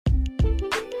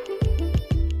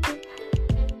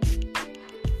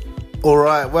All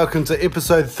right, welcome to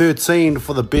episode 13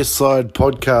 for the Best Side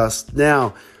podcast.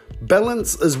 Now,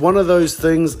 balance is one of those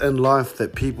things in life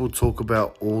that people talk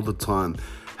about all the time.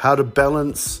 How to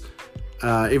balance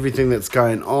everything that's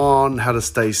going on, how to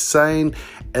stay sane.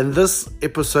 And this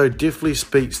episode definitely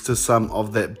speaks to some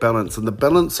of that balance. And the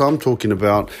balance I'm talking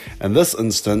about in this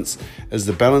instance is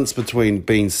the balance between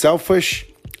being selfish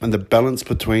and the balance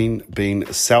between being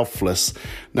selfless.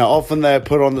 Now, often they're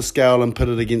put on the scale and put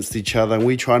it against each other, and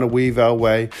we try to weave our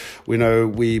way. We know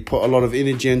we put a lot of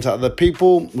energy into other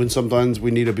people when sometimes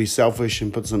we need to be selfish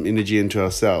and put some energy into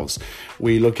ourselves.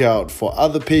 We look out for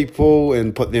other people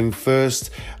and put them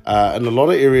first in a lot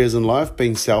of areas in life,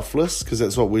 being selfless, because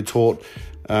that's what we're taught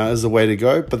is the way to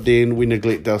go. But then we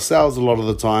neglect ourselves a lot of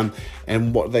the time,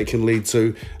 and what that can lead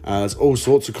to is all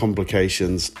sorts of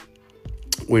complications,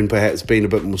 when perhaps being a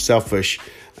bit more selfish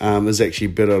is actually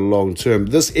better long term.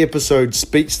 This episode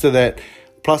speaks to that,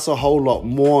 plus a whole lot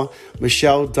more.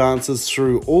 Michelle dances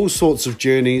through all sorts of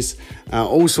journeys,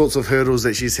 all sorts of hurdles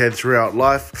that she's had throughout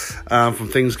life, from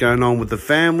things going on with the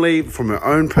family, from her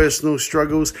own personal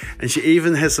struggles, and she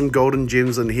even has some golden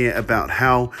gems in here about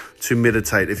how to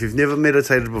meditate. If you've never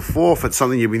meditated before, if it's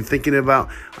something you've been thinking about,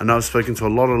 I know I've spoken to a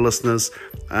lot of listeners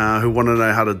who want to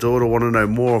know how to do it or want to know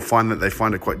more or find that they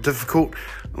find it quite difficult.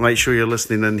 Make sure you're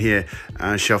listening in here.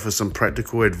 She offers some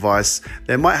practical advice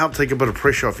that might help take a bit of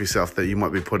pressure off yourself that you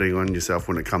might be putting on yourself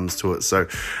when it comes to it. So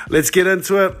let's get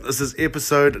into it. This is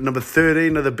episode number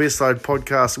 13 of the Best Side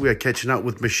podcast. We are catching up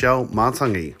with Michelle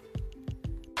Matangi.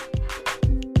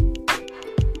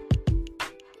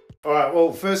 All right,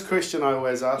 well, first question I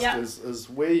always ask is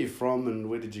where are you from and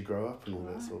where did you grow up and all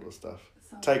that sort of stuff?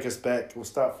 Take us back. We'll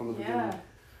start from the beginning.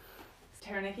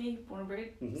 Taranaki, born and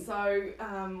bred. Mm-hmm. So,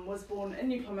 was born in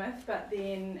New Plymouth, but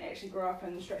then actually grew up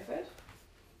in Stratford.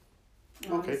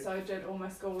 So did all my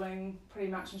schooling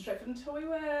pretty much in Stratford until we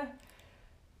were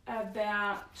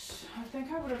about, I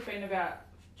think I would have been about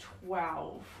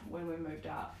 12 when we moved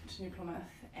up to New Plymouth.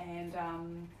 And,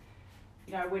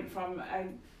 I went from a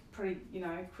pretty,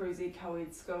 cruisy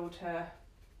co-ed school to,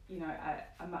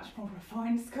 a much more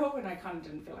refined school, and I kind of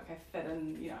didn't feel like I fit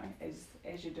in,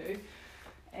 as you do.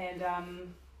 And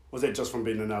was that just from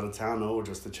being in out of town or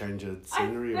just a change of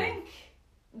scenery? I think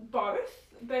both.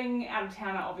 Being out of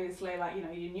town, obviously,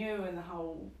 you knew, and the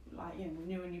whole,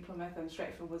 knew in New Plymouth and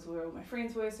Stratford was where all my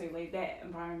friends were, so you leave that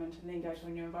environment and then go to a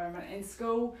new environment. In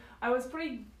school, I was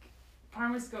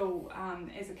primary school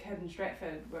as a kid in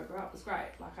Stratford, where I grew up, was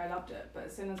great. I loved it. But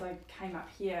as soon as I came up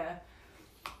here,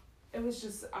 it was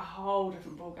just a whole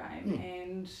different ballgame.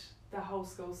 And the whole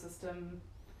school system,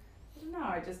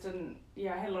 I just didn't,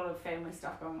 I had a lot of family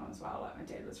stuff going on as well. My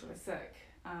dad was really sick,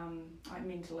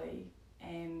 mentally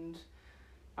and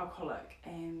alcoholic,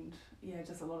 and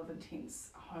just a lot of intense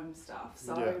home stuff.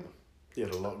 So you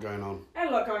had a lot going on.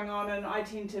 And I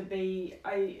tend to be,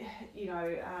 I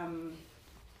know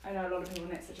a lot of people in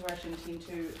that situation tend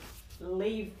to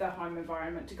leave the home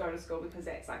environment to go to school because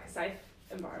that's like a safe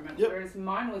environment. Yep. Whereas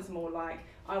mine was more like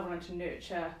I wanted to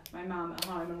nurture my mum at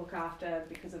home and look after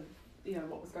because of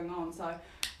what was going on. So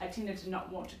I tended to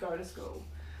not want to go to school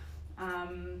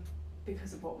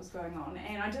because of what was going on.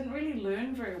 And I didn't really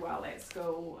learn very well at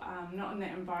school, not in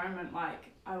that environment.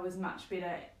 I was much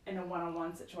better in a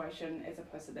one-on-one situation as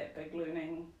opposed to that big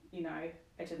learning, I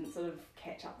didn't sort of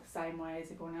catch up the same way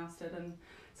as everyone else did. And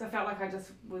so I felt like I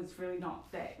just was really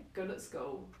not that good at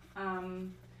school.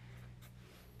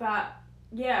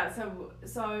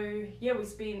 We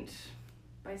spent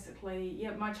basically,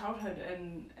 my childhood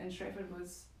in Stratford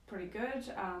was pretty good.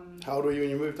 How old were you when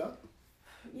you moved up?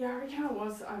 I reckon I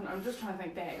was, I'm just trying to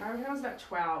think back, I reckon I was about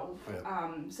 12.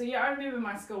 I remember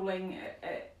my schooling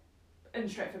in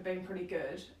Stratford being pretty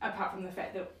good, apart from the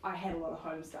fact that I had a lot of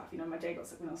home stuff. My dad got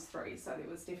sick when I was 3, so there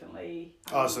was definitely...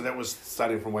 so that was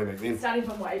starting from way back then? Starting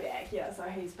from way back, so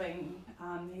he's been,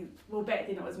 back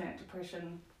then it was manic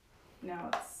depression.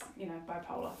 Now it's,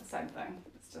 bipolar, the same thing.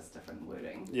 It's just different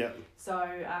wording. Yeah. So,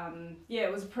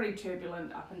 it was a pretty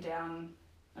turbulent up and down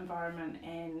environment,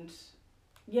 and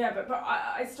but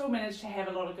I still managed to have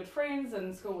a lot of good friends,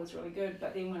 and school was really good.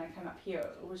 But then when I came up here,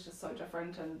 it was just so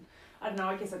different, and I don't know,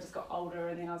 I guess I just got older,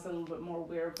 and then I was a little bit more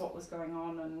aware of what was going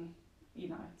on, and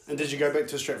And did you go back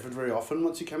to Stratford very often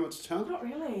once you came up to town? Not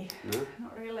really. No?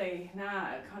 Not really.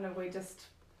 Nah, kind of we were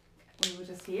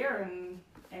just here,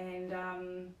 and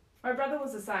my brother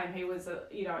was the same. He was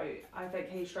I think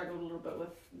he struggled a little bit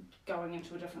with going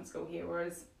into a different school here,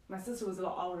 whereas my sister was a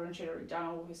lot older and she'd already done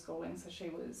all her schooling, so she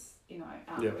was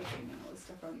out working and it was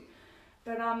different.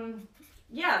 But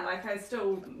I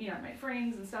still made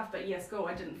friends and stuff. But school,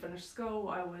 I didn't finish school.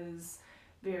 I was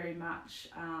very much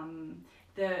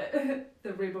the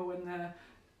rebel and the.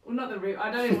 Well, not the rebel.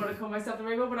 I don't even want to call myself the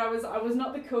rebel, but I was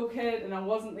not the cool kid, and I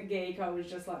wasn't the geek. I was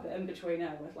just like the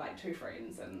in-betweener with like two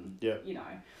friends, and you know,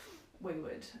 we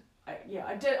would.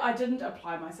 I didn't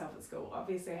apply myself at school.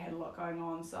 Obviously, I had a lot going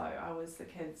on, so I was the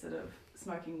kid sort of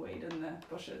smoking weed in the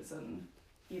bushes and,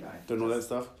 you know, doing all that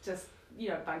stuff. Just, you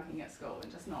know, bunking at school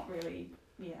and just not really,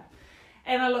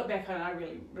 And I look back and I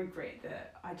really regret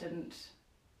that I didn't,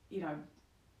 you know.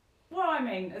 Well, I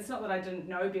mean, it's not that I didn't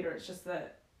know better. It's just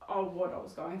that what I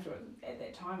was going through at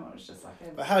that time, I was just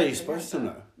like... But how are you supposed to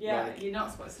know? Yeah, like, you're not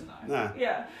supposed to know. No.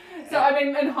 Yeah. So, I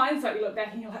mean, in hindsight, you look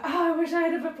back and you're like, I wish I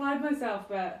had have applied myself,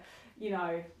 but, you know,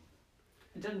 I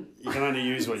didn't. You can only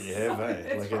use what you have,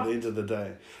 eh? Like, at the end of the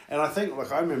day. And I think,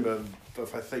 like, I remember,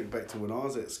 if I think back to when I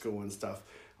was at school and stuff,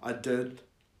 I did,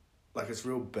 like, it's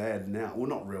real bad now. Well,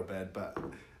 not real bad, but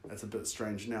it's a bit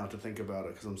strange now to think about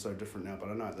it because I'm so different now. But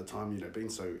I know at the time, you know, being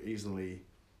so easily...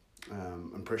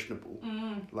 impressionable,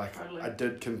 totally. I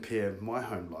did compare my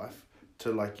home life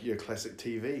to like your classic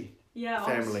TV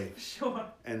family. Sure.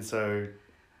 And so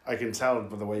I can tell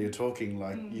by the way you're talking,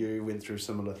 like you went through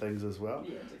similar things as well.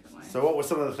 Yeah, definitely. So what were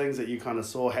some of the things that you kind of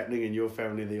saw happening in your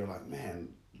family that you're like, man,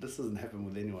 this doesn't happen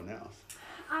with anyone else?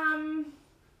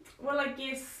 Well, I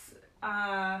guess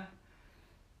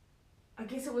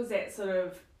it was that sort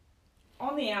of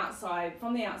from the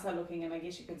outside looking in, I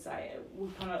guess you could say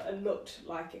it looked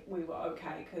like we were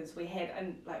okay because we had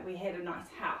a nice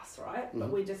house, right? But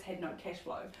we just had no cash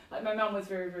flow. Like my mum was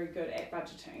very, very good at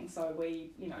budgeting, so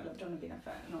we, you know, lived on a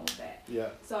benefit and all of that. Yeah.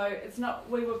 So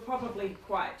we were probably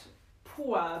quite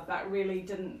poor, but really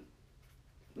didn't.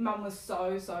 Mum was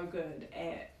so good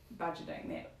at budgeting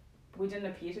that we didn't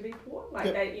appear to be poor,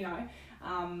 that, you know.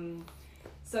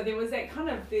 So there's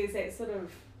that sort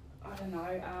of, I don't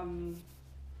know,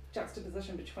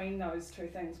 juxtaposition between those two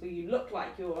things where you look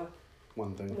like you're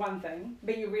one thing,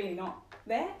 but you're really not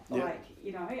that. Like,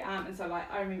 you know, and so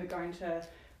like I remember going to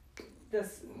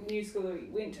this new school that we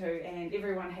went to and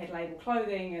everyone had label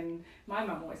clothing and my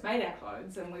mum always made our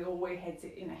clothes and we had,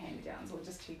 you know, hand-me-downs or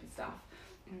just cheaper stuff.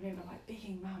 And I remember like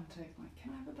begging mum to like,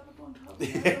 can I have a bit on top?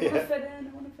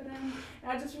 I want to fit in.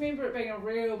 And I just remember it being a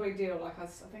real big deal. Like I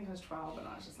think I was 12 and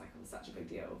I was just like, it was such a big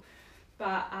deal.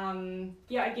 But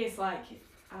I guess like,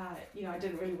 you know, I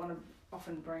didn't really want to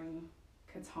often bring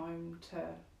kids home to,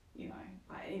 you know,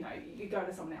 you go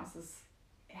to someone else's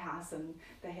house and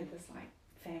they had this like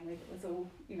family that was all,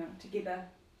 you know, together,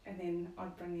 and then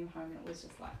I'd bring them home and it was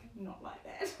just like not like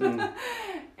that.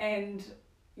 And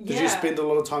did you spend a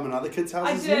lot of time in other kids'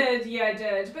 houses? I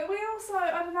did. But we also,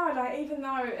 I don't know, like even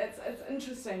though it's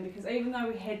interesting because even though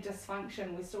we had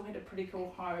dysfunction, we still had a pretty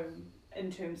cool home in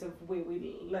terms of where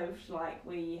we lived. Like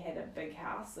we had a big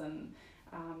house and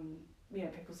you know,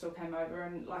 people still came over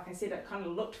and like I said, it kind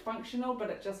of looked functional, but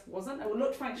it just wasn't. It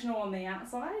looked functional on the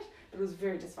outside, but it was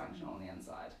very dysfunctional on the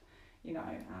inside. You know,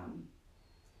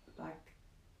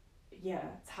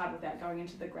 it's hard without going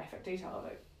into the graphic detail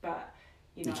of it, but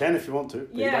you know. You can if you want to.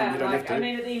 But you don't have to. I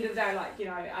mean, at the end of the day, like, you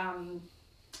know,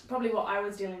 probably what I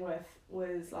was dealing with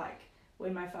was like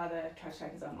when my father tried to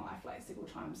take his own life like several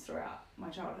times throughout my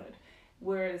childhood,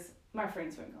 whereas my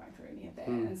friends weren't going through any of that.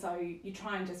 And so you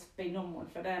try and just be normal and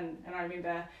fit in. And I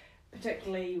remember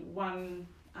particularly one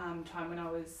time when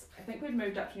I think we'd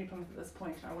moved up to New Plymouth at this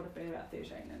point and I would have been about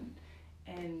 13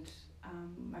 and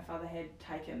my father had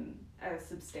taken a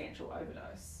substantial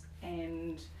overdose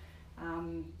and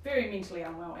very mentally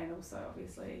unwell and also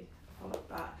obviously alcoholic,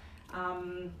 but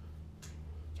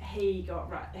he got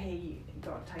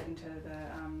taken to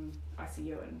the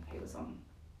ICU and he was on,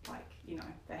 like, you know,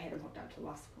 they had him hooked up to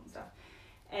life support and stuff.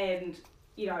 And,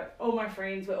 you know, all my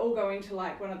friends were all going to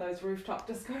like one of those rooftop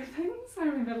disco things. I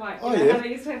remember like, how they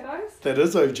used to have those. That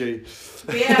is OG.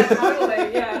 Yeah,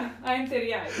 totally, yeah. I am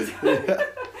 38.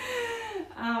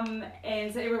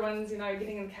 And so everyone's, you know,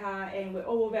 getting in the car and we're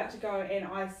all about to go and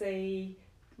I see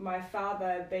my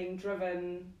father being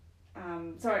driven,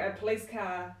 a police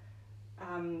car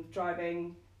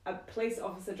driving, a police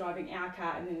officer driving our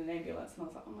car and then an ambulance, and I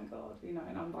was like, oh my god, you know,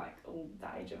 and I'm like all the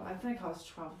age of, I think I was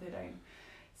 12, 13.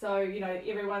 So, you know,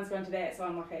 everyone's going to that, so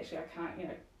I'm like, actually I can't, you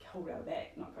know, hold out of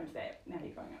that, not going to that, now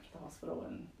you're going up to the hospital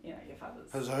and, you know, your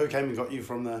father's... So who came and got you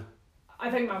from the... I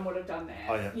think Mum would have done that.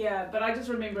 Oh yeah. Yeah, but I just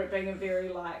remember it being a very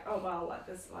like, oh well, like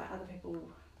this, like other people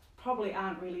probably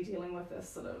aren't really dealing with this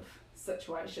sort of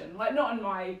situation. Like, not in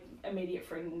my immediate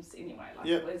friends anyway. Like,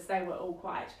 Yep. they were all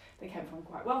they came from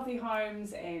quite wealthy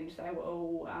homes, and they were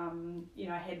all,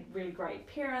 had really great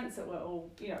parents that were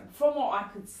all, from what I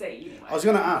could see anyway. I was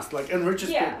going to ask, like, in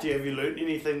retrospect, Yeah. have you learned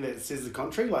anything that says the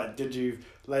contrary? Like, did you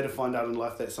later find out in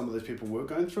life that some of those people were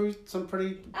going through some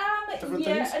pretty different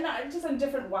things? And just in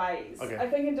different ways. Okay. I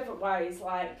think in different ways,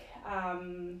 like, I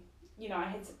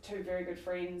had two very good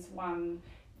friends. One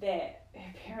that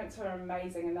her parents were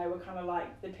amazing, and they were kind of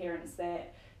like the parents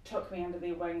that took me under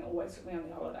their wing, always took me on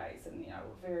their holidays, and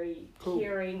were very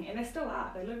caring, and they still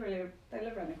are. They live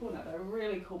around the corner. They're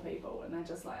really cool people, and they're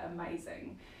just like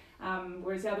amazing.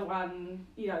 Whereas the other one,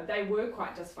 they were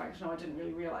quite dysfunctional. I didn't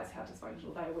really realise how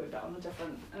dysfunctional they were, but in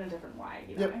a different way,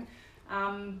 Yep.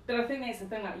 But I think that's the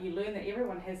thing. Like, you learn that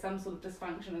everyone has some sort of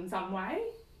dysfunction in some way,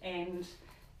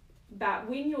 but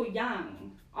when you're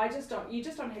young, you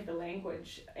just don't have the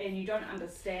language, and you don't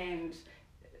understand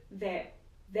that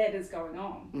is going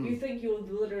on. You think you're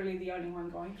literally the only one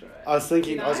going through it. I was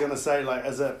thinking, I was going to say, like,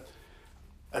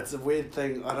 it's a weird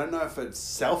thing. I don't know if it's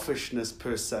selfishness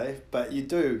per se, but you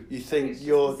do. You think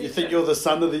you're the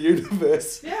son of the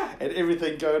universe, Yeah. and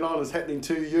everything going on is happening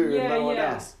to you and no one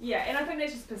else. Yeah, and I think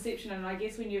that's just perception, and I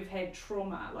guess when you've had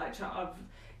trauma, like, I've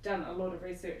done a lot of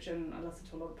research and I listen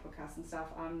to a lot of podcasts and stuff.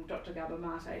 Dr. Gabor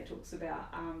Mate talks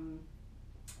about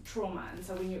trauma, and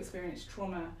so when you experience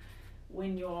trauma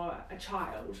when you're a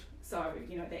child, so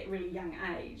that really young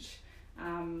age,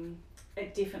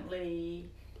 it definitely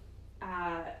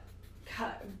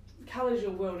colours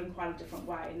your world in quite a different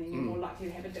way, and then you're more likely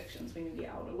to have addictions when you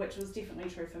get older, which was definitely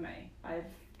true for me. I've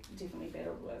definitely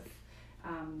battled with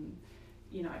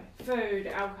food,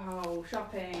 alcohol,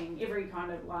 shopping, every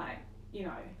kind of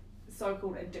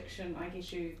so-called addiction, I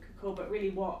guess you could call, but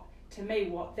really what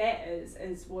that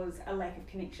was a lack of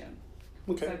connection.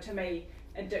 Okay. So to me,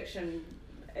 addiction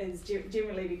is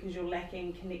generally because you're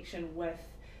lacking connection with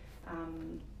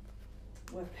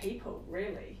people,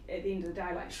 really. At the end of the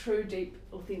day, like true, deep,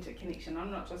 authentic connection.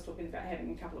 I'm not just talking about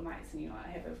having a couple of mates and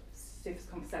have a surface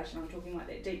conversation. I'm talking like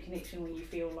that deep connection where you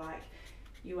feel like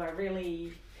you are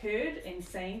really heard and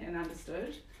seen and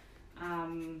understood.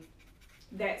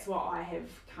 That's what I have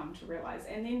come to realise.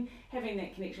 And then having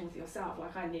that connection with yourself,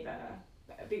 like I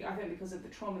think because of the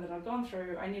trauma that I've gone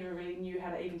through, I never really knew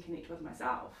how to even connect with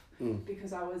myself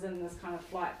because I was in this kind of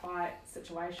flight-fight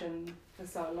situation for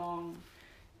so long.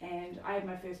 And I had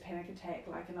my first panic attack,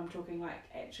 and I'm talking like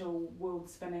actual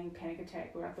world-spinning panic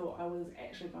attack where I thought I was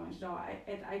actually going to die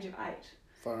at the age of 8.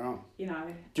 Far out. Do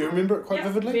you remember it quite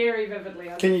vividly? Very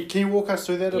vividly. Can you walk us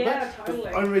through that a bit? Yeah, totally.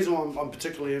 The only reason why I'm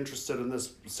particularly interested in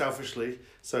this selfishly,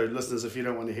 so listeners, if you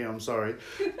don't want to hear, I'm sorry,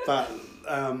 but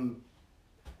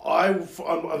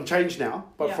I'm changed now,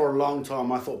 but for a long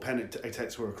time I thought panic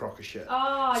attacks were a crock of shit.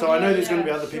 Oh, so I know there's going to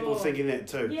be other people thinking that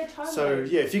too. Yeah, totally. So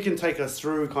if you can take us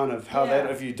through kind of how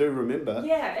that, if you do remember.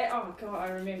 Yeah, oh God,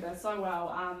 I remember so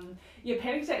well.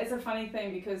 Panic attack is a funny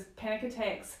thing because panic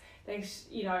attacks,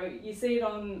 you see it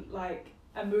on like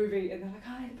a movie and they're like,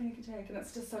 I had a panic attack, and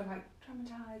it's just so like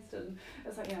traumatized, and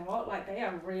it's like, like they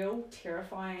are real,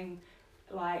 terrifying,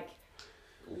 like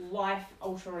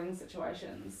life-altering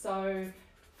situations. So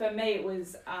for me, it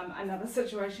was another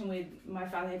situation where my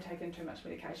father had taken too much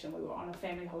medication. We were on a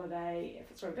family holiday at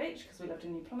Fitzroy Beach because we lived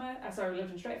in New Plymouth. We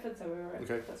lived in Stratford, so we were at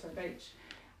Fitzroy Beach.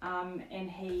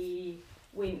 And he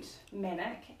went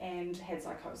manic and had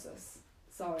psychosis.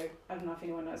 So I don't know if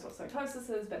anyone knows what psychosis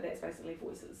is, but that's basically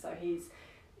voices. So he's,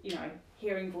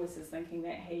 hearing voices thinking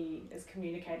that he is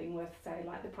communicating with, say,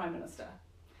 like the Prime Minister.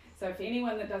 So for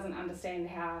anyone that doesn't understand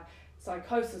how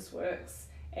psychosis works,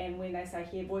 and when they say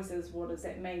hear voices, what does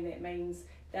that mean? That means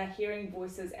they're hearing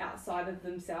voices outside of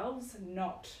themselves,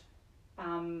 not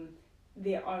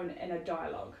their own inner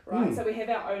dialogue, right? So we have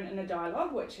our own inner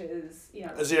dialogue, which is,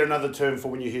 Is there another term for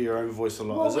when you hear your own voice a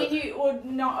lot? I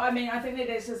think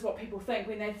that's just what people think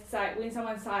when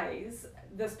someone says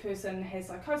this person has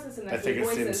psychosis and they hear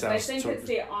voices, they think it's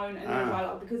their own inner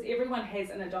dialogue, because everyone has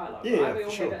inner dialogue, right? We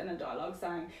all have an inner dialogue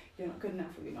saying, you're not good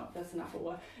enough, or you're not this enough,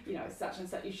 or, such and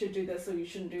such, you should do this or you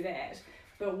shouldn't do that.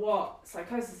 But what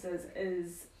psychosis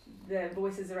is the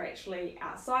voices are actually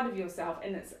outside of yourself,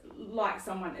 and it's like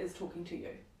someone is talking to you.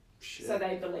 Shit. So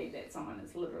they believe that someone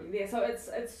is literally there. So it's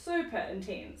super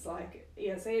intense, so you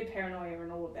had paranoia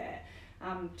and all of that.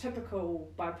 Typical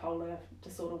bipolar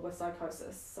disorder with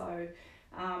psychosis. So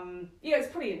it's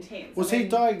pretty intense. Was he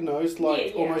diagnosed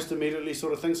almost immediately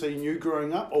sort of thing, so you knew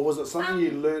growing up, or was it something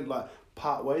you learned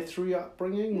partway through your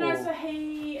upbringing? No, or? so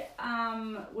he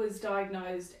was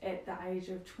diagnosed at the age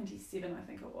of 27, I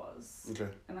think it was. Okay.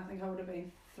 And I think I would have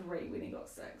been 3 when he got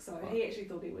sick. So Right. he actually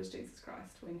thought he was Jesus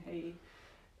Christ when he,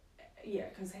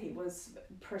 because he was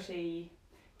pretty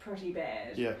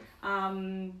bad. Yeah.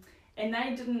 And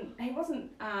he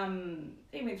wasn't,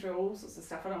 he went through all sorts of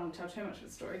stuff. I don't want to tell too much of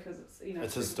the story because it's,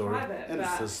 It's his story. private. And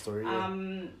it's his story,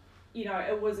 yeah.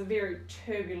 It was a very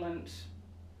turbulent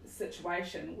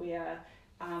situation where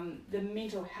the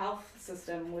mental health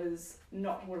system was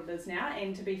not what it is now,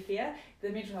 and to be fair, the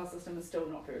mental health system is still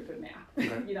not very good now.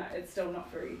 Okay. It's still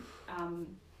not very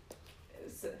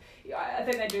I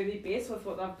think they do their best with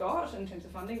what they've got in terms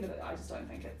of funding, but I just don't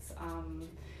think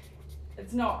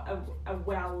it's not a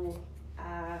well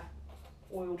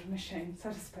oiled machine, so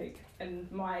to speak, in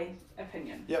my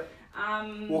opinion. Yep.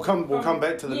 We'll come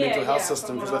back to the mental health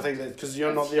system, because I think that because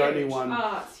you're not the only one.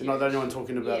 You're not the only one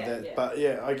talking about that. Yeah. But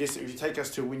yeah, I guess if you take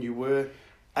us to when you were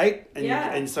 8,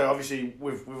 and so obviously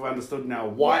we've understood now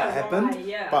why it happened.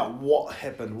 But what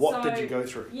happened? What did you go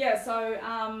through? Yeah. So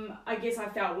I guess I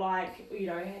felt like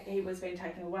he was being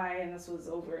taken away, and this was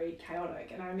all very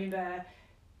chaotic. And I remember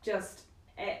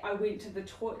I went to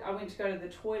go to the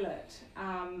toilet.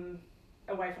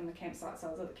 Away from the campsite, so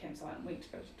I was at the campsite and went to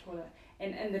go to the toilet,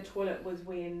 and in the toilet was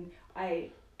when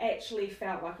I actually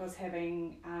felt like I was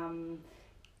having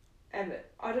and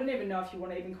I don't even know if you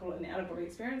want to even call it an out-of-body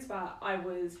experience, but I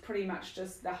was pretty much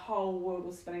just, the whole world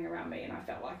was spinning around me, and I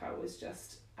felt like I was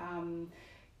just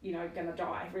gonna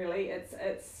die, really.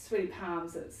 It's sweaty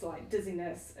palms, it's like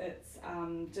dizziness, it's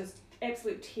just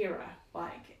absolute terror,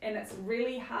 and it's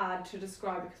really hard to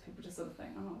describe because people just sort of think,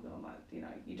 oh, well,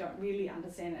 you don't really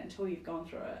understand it until you've gone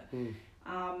through it.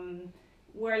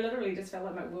 Where I literally just felt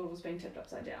like my world was being tipped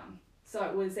upside down. So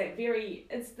it was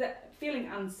it's the feeling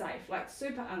unsafe, like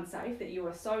super unsafe, that you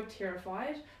are so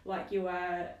terrified, like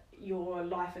your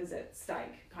life is at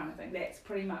stake kind of thing. That's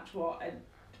pretty much what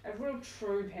a real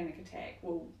true panic attack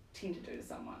will tend to do to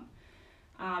someone.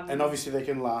 And obviously they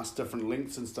can last different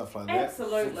lengths and stuff like that.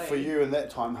 Absolutely. For you in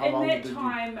that time, how long did you...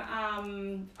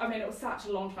 it was such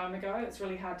a long time ago. It's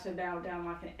really hard to nail down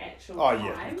like an actual time. Oh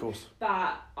yeah, of course.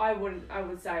 But I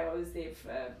would say I was there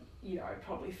for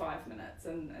probably 5 minutes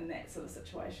in that sort of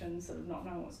situation, sort of not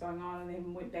knowing what's going on, and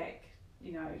then went back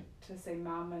to see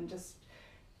mum, and just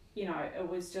it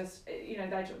was just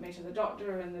they took me to the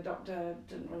doctor, and the doctor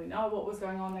didn't really know what was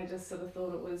going on. They just sort of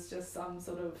thought it was just some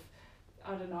sort of,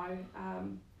 I don't know.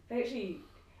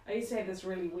 I used to have this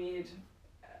really weird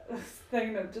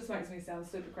thing that just makes me sound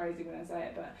super crazy when I say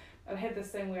it, but I had this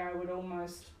thing where I would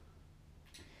almost,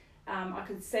 I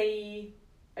could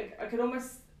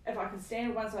almost, if I could stand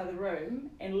at one side of the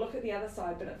room and look at the other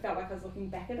side, but it felt like I was looking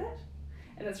back at it.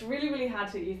 And it's really, really hard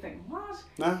to, you think, what?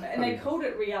 No, and they called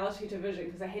it reality to vision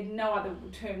because they had no other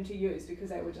term to use, because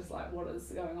they were just like, what is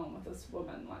going on with this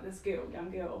woman, like this young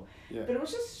girl? Yeah. But it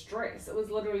was just stress. It was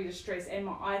literally just stress. And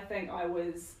I think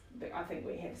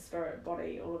we have spirit,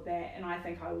 body, all of that. And I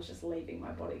think I was just leaving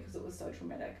my body because it was so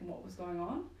traumatic and what was going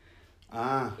on.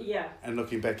 Yeah. And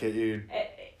looking back at you.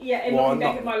 Looking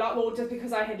back at my life, just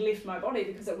because I had left my body,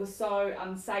 because it was so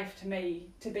unsafe to me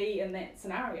to be in that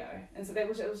scenario, and so it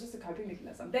was just a coping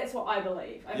mechanism. That's what I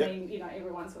believe. I mean,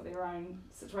 everyone's got their own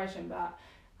situation, but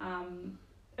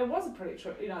it was a pretty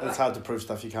true. It's hard to prove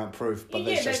stuff you can't prove, but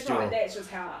that's just right. That's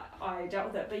just how I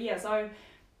dealt with it. But I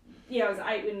was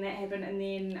 8 when that happened, and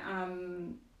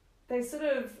then they sort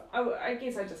of. I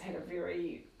guess I just had a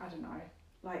very, I don't know.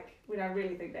 Like, when I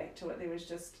really think back to it, there was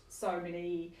just so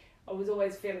many... I was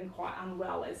always feeling quite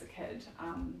unwell as a kid.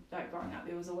 Growing up,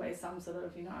 there was always some sort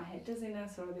of, I had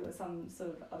dizziness, or there was some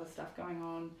sort of other stuff going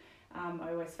on.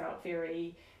 I always felt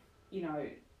very,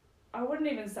 I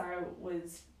wouldn't even say I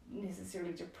was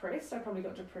necessarily depressed. I probably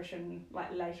got depression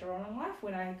later on in life.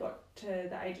 When I got to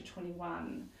the age of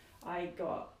 21, I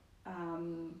got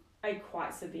a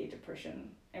quite severe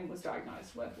depression and was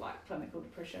diagnosed with clinical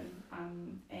depression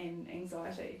and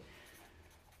anxiety.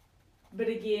 But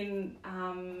again,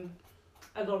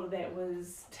 a lot of that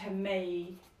was, to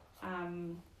me,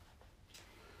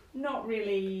 not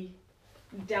really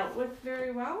dealt with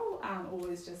very well.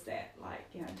 Always just that,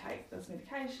 take this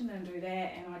medication and do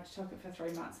that, and I took it for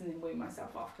 3 months and then weaned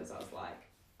myself off because I was like,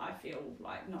 I feel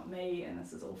like not me and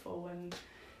this is awful. And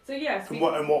so in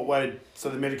what way? So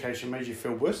the medication made you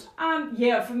feel worse?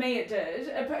 For me it did.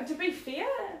 But to be fair,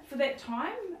 for that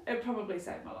time, it probably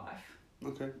saved my life.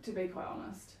 Okay. To be quite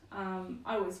honest,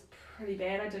 I was pretty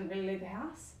bad. I didn't really leave the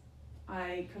house.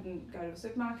 I couldn't go to a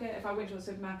supermarket. If I went to a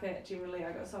supermarket, generally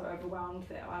I got so overwhelmed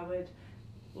that I would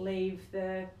leave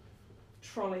the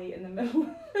trolley in the middle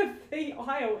of the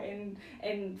aisle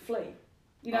and flee.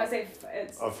 You know,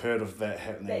 it's I've heard of that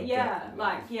happening.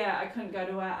 I couldn't go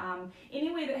to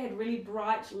anywhere that had really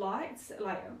bright lights,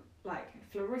 like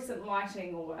fluorescent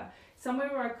lighting, or somewhere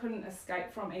where I couldn't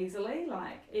escape from easily,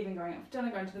 like even going out for dinner,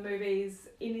 going to the movies,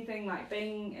 anything like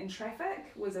being in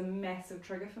traffic was a massive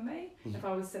trigger for me. If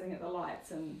I was sitting at the lights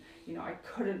and, you know, I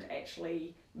couldn't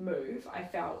actually move, I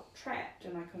felt trapped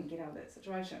and I couldn't get out of that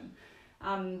situation.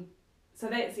 So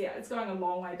that's, it's going a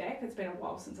long way back. It's been a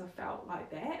while since I felt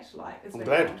like that. Like, it's been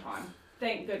a long time.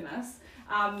 Thank goodness.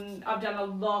 I've done a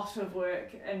lot of work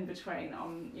in between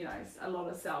on, you know, a lot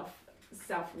of self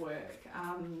work,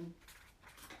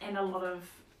 and a lot of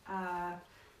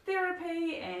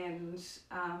therapy and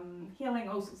healing,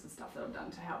 all sorts of stuff that I've done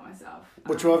to help myself.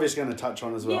 Which we're obviously going to touch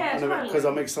on as well. Yeah, totally. Because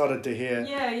I'm excited to hear.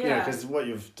 Because what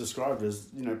you've described is,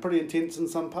 you know, pretty intense in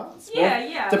some parts.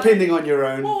 Depending on your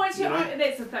own. Well, actually,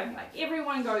 that's the thing. Like,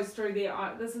 everyone goes through their.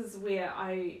 This is where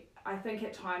I think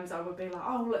at times I would be like,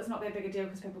 oh, well, it's not that big a deal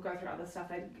because people go through other stuff.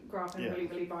 They grow up in really,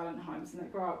 really violent homes and they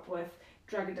grow up with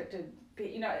drug addicted.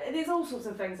 You know, there's all sorts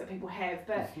of things that people have,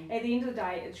 but at the end of the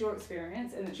day, it's your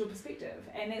experience and it's your perspective,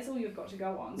 and that's all you've got to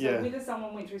go on. So whether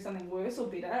someone went through something worse or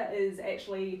better is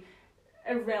actually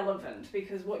irrelevant,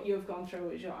 because what you've gone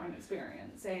through is your own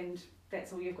experience, and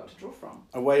that's all you've got to draw from.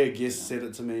 A way a guest said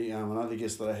it to me, another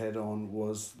guest that I had on,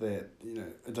 was that, you know,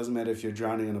 it doesn't matter if you're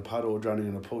drowning in a puddle or drowning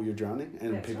in a pool, you're drowning,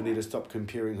 and that's people right. need to stop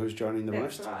comparing who's drowning the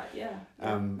most. That's right, yeah.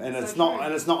 And it's not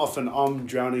often I'm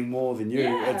drowning more than you.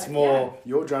 It's more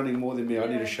you're drowning more than me. I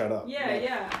need to shut up.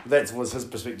 That was his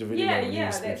perspective anyway.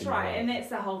 That's right, and that's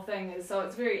the whole thing. Is so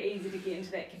it's very easy to get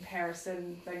into that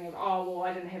comparison thing of, oh, well,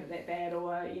 I didn't have it that bad,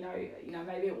 or you know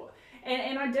maybe it was.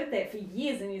 And I did that for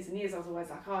years and years and years. I was always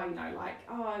like, oh, you know, like,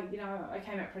 oh, you know, I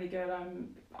came out pretty good.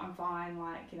 I'm fine.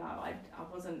 Like, you know, I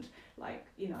wasn't like,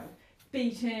 you know,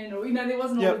 beaten, or, you know, there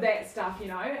wasn't all of that stuff, you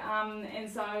know. And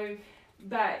so,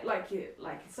 but like you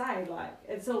say, like,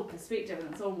 it's all perspective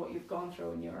and it's all what you've gone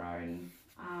through in your own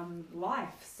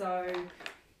life. So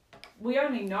we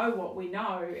only know what we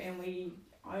know, and we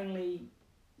only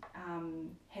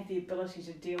have the ability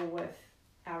to deal with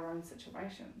our own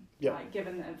situation, like,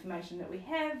 given the information that we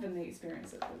have and the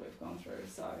experiences that we've gone through.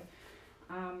 So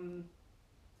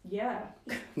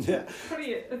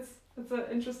it's an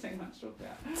interesting one to talk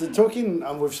about. So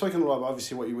talking, we've spoken a lot about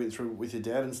obviously what you went through with your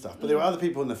dad and stuff, but there were other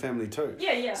people in the family too.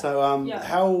 So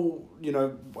how, you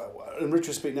know, in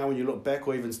retrospect now when you look back,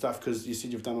 or even stuff, because you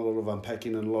said you've done a lot of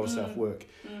unpacking and a lot of self work,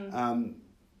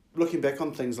 looking back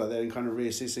on things like that and kind of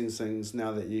reassessing things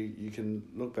now that you can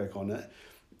look back on it,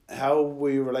 how were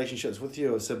your relationships with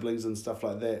your siblings and stuff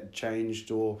like that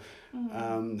changed, or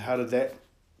how did that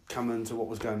come into what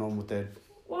was going on with Dad?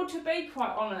 Well, to be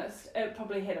quite honest, it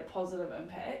probably had a positive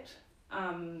impact.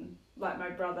 Like, my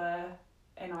brother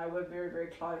and I were very, very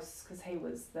close, because he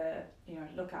was the, you know,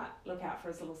 look out for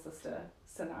his little sister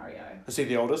scenario. Is he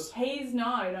the oldest? He's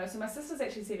no. So my sister's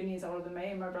actually 7 years older than me,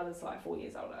 and my brother's like 4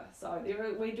 years older. So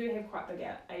we do have quite big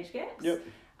age gaps.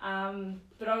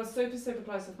 But I was super, super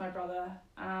close with my brother.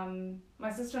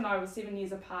 My sister and I were 7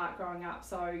 years apart growing up,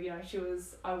 so, you know,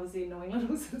 I was the annoying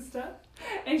little sister,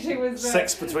 and she was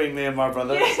 6 between me and my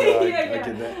brother. So I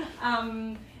get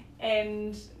that.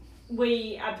 And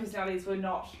our personalities were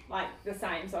not like the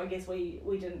same, so I guess we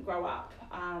didn't grow up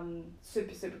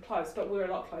super, super close, but we're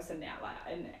a lot closer now.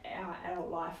 Like, in our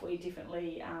adult life, we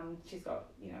definitely she's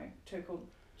got, you know, 2 cool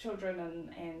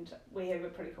children, and we have a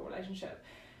pretty cool relationship.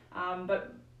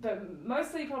 But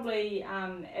mostly probably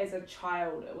as a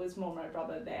child, it was more my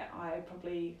brother that I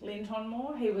probably leant on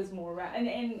more. He was more around,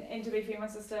 and to be fair, my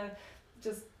sister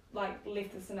just like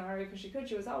left the scenario because she could.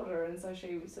 She was older, and so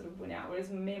she sort of went out. Whereas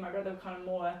me and my brother were kind of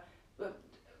more,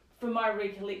 from my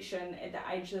recollection, at the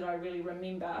age that I really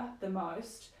remember the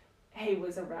most, he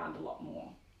was around a lot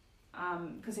more,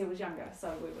 because he was younger,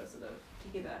 so we were sort of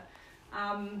together.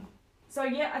 So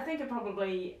yeah, I think it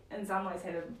probably in some ways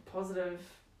had a positive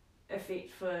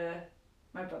effect for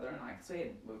my brother and I, because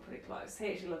we were pretty close. He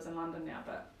actually lives in London now,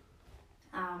 but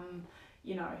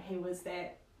you know, he was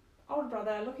that older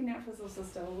brother looking out for his little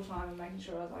sister all the time and making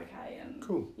sure I was okay, and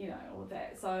you know, all of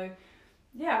that. So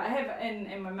yeah, I have,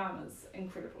 and my mum is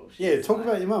incredible. Talk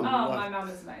about your mum. Oh, my mum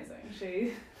is amazing.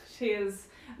 She is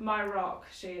my rock.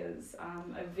 She is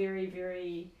a very,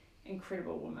 very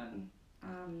incredible woman.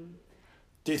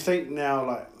 Do you think now,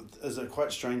 like, is it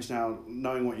quite strange now,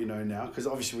 knowing what you know now? Because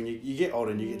obviously when you get older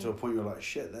and you get to a point where you're like,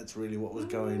 shit, that's really what was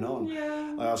going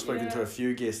on. Like, I've spoken to a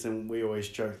few guests, and we always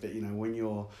joke that, you know, when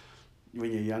you're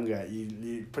younger,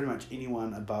 you pretty much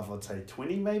anyone above, I'd say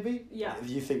 20 maybe,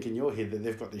 you think in your head that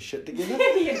they've got their shit together.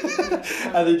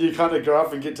 And then you kind of grow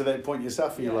up and get to that point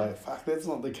yourself, and you're like, fuck, that's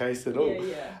not the case at all.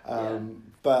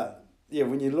 But yeah,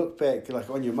 when you look back, like,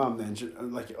 on your mum, then,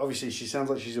 like, obviously she sounds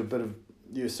like she's a bit of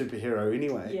your superhero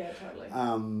anyway. Yeah, totally.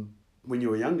 When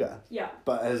you were younger. Yeah.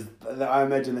 But I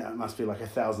imagine that it must be like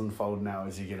 1,000-fold now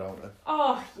as you get older.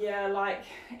 Oh, yeah, like,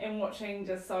 and watching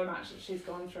just so much that she's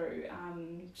gone through.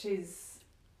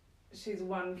 She's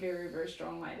one very, very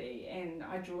strong lady, and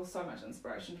I draw so much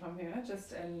inspiration from her,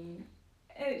 just in...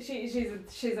 She's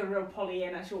a real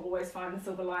Pollyanna. She'll always find the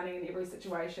silver lining in every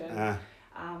situation.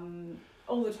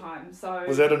 All the time. So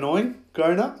was that annoying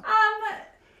growing up?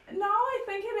 No, I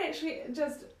think it actually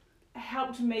just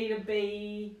helped me to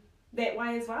be that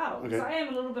way as well. Okay. Because I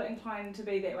am a little bit inclined to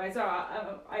be that way. So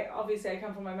I obviously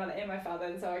come from my mother and my father,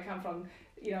 and so I come from,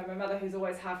 you know, my mother who's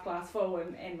always half glass full,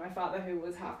 and my father who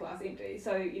was half glass empty.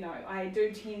 So, you know, I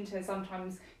do tend to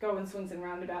sometimes go in swings and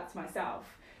roundabouts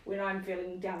myself. When I'm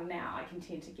feeling down and out, I can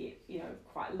tend to get, you know,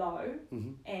 quite low.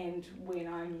 Mm-hmm. And when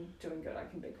I'm doing good, I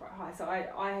can be quite high. So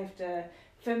I have to,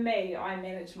 for me, I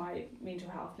manage my mental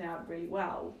health now really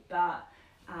well. But,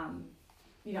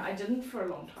 you know, I didn't for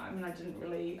a long time, and I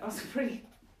was pretty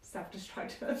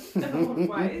self-destructive in a lot of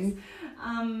ways.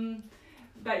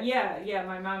 But yeah,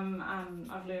 my mum,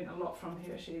 I've learned a lot from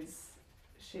her. I just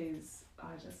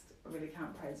really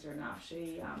can't praise her enough.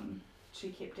 She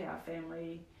kept our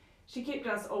family... She kept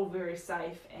us all very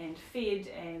safe and fed,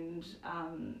 and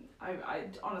I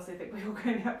honestly think we all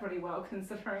came out pretty well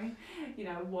considering, you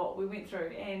know, what we went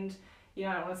through. And, you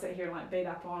know, I don't want to sit here and, like, beat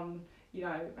up on, you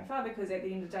know, my father, because at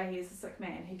the end of the day, he is a sick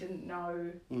man. He didn't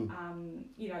know,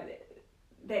 you know,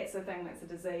 that's the thing, that's a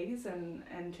disease, and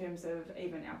in terms of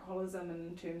even alcoholism,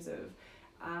 and in terms of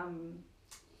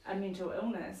a mental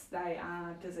illness, they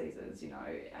are diseases, you know,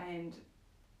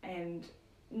 and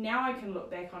now I can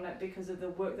look back on it because of the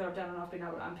work that I've done, and I've been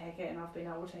able to unpack it, and I've been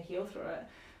able to heal through it.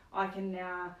 I've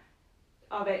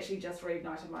actually just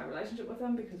reignited my relationship with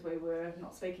him because we were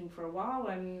not speaking for a while,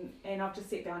 and I've just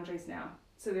set boundaries now.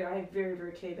 So that I have very,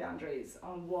 very clear boundaries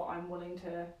on what I'm willing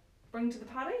to bring to the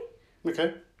party.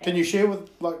 Okay. Can you share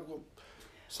with, like,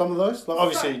 some of those? Like,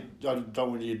 obviously, I don't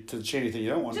want you to share anything you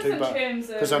don't want to, but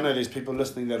because I know there's people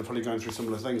listening that are probably going through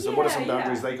similar things. So what are some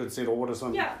boundaries they could set, or what are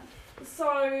some... Yeah.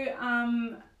 So,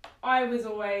 my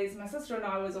sister and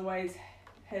I was always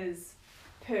his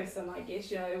person, I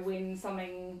guess, you know, when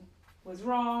something was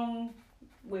wrong,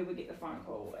 we would get the phone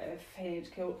call. If he had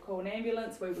to call an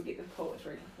ambulance, we would get the call at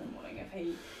 3 o'clock in the morning. If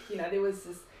he, you know, there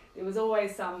was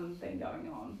always something going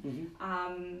on.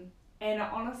 Mm-hmm. And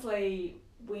honestly,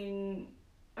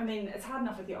 it's hard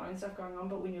enough with your own stuff going on,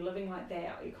 but when you're living like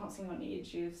that, you're constantly on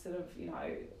edge, you sort of, you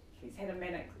know, he's had a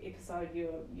manic episode,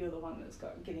 you're the one that's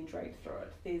getting dragged through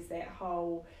it. There's that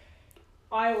whole...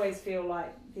 I always feel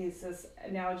like there's this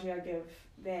analogy I give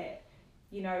that,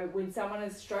 you know, when someone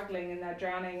is struggling and they're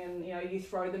drowning, and, you know, you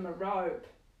throw them a rope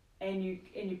and you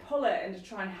pull it and to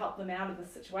try and help them out of the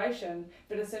situation,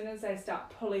 but as soon as they start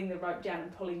pulling the rope down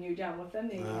and pulling you down with them,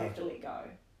 then you have to let go,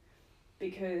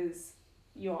 because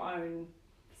your own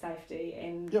safety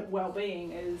and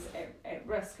well-being is at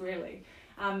risk, really.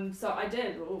 So I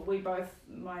did.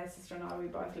 My sister and I, we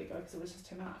both let go because it was just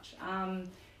too much.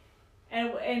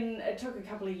 And it took a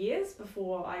couple of years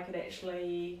before I could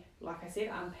actually, like I said,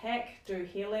 unpack, do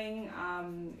healing,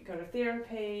 go to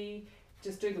therapy,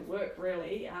 just do the work,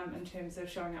 really, in terms of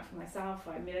showing up for myself.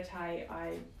 I meditate,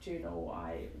 I journal,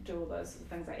 I do all those sort of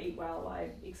things. I eat well, I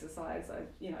exercise.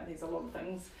 There's a lot of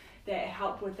things that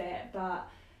help with that. But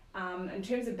in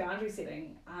terms of boundary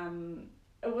setting,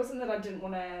 it wasn't that I didn't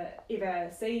want to ever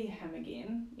see him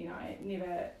again, you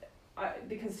know,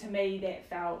 because to me that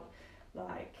felt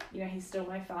like, you know, he's still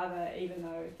my father, even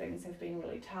though things have been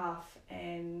really tough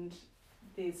and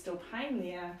there's still pain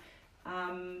there.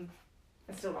 I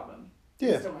still love him.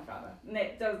 Yeah. He's still my father. And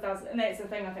that does, and that's the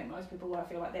thing, I think most people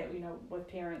feel like that, you know, with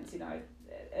parents, you know,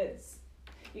 it's,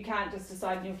 you can't just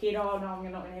decide in your head, oh no,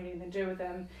 I'm not going to have anything to do with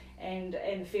them, and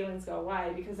the feelings go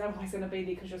away, because they're always going to be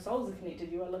there because your souls are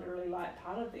connected. You are literally like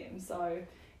part of them. So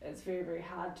it's very, very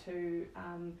hard to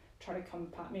try to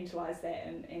compartmentalise that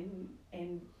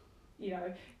and you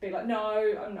know, be like,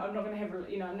 no, I'm not going to have,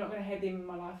 you know, I'm not going to have them in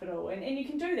my life at all. And you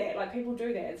can do that. Like, people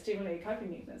do that. It's definitely a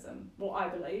coping mechanism, well, I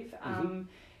believe.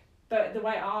 But the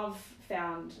way I've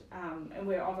found, and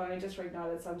where I've only just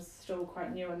reignited, so I'm still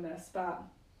quite new in this, but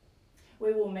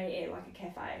we will meet at like a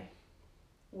cafe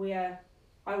where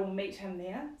I will meet him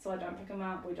there, so I don't pick him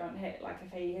up. We don't have, like,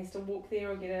 if he has to walk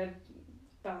there or get a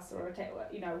bus or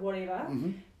a you know, whatever,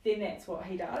 then that's what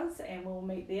he does, and we'll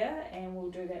meet there, and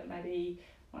we'll do that maybe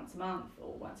once a month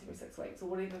or once every 6 weeks or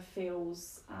whatever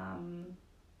feels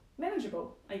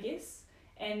manageable, I guess.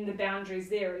 And the boundaries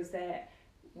there is that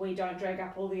we don't drag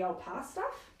up all the old past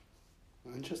stuff.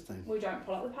 Interesting. We don't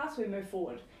pull up the past, we move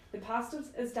forward. the past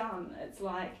is done. It's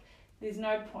like, there's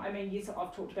no point. I mean, yes,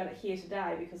 I've talked about it here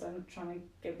today because I'm trying to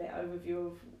give that overview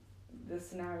of the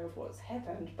scenario of what's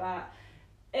happened, but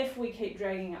if we keep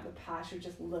dragging out the past, you're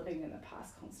just living in the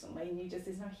past constantly, and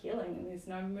there's no healing and there's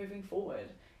no moving forward.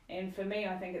 And for me,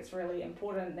 I think it's really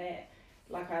important that,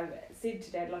 like I've said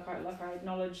to Dad, I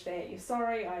acknowledge that you're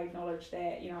sorry. I acknowledge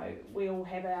that, you know, we all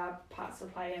have our parts to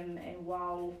play in, and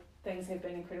while things have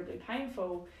been incredibly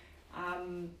painful,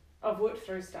 I've worked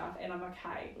through stuff and I'm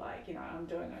okay. Like, you know, I'm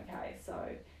doing okay. So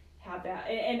how about,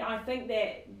 and I think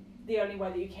that the only way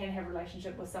that you can have a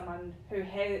relationship with someone who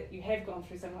you have gone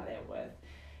through something like that with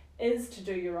is to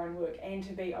do your own work and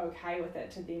to be okay with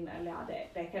it, to then allow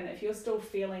that back in. If you're still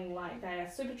feeling like they are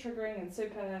super triggering and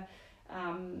super,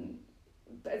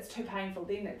 it's too painful,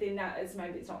 then that is,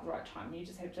 maybe it's not the right time. You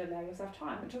just have to allow yourself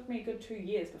time. It took me a good 2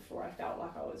 years before I felt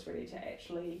like I was ready to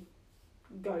actually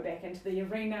go back into the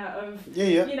arena of,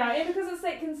 you know, and because it's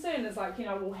that concern, it's like, you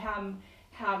know, well,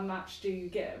 how much do you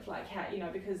give? Like, how, you know,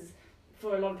 because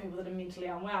for a lot of people that are mentally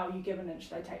unwell, you give an inch,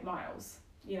 they take miles.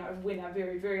 You know, when they're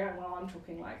very, very unwell, I'm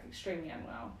talking like extremely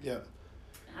unwell.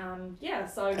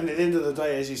 So. And at the end of the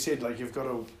day, as you said, like you've got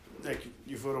to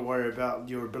worry about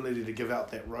your ability to give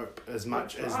out that rope as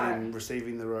much as them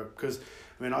receiving the rope. Because,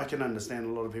 I mean, I can understand a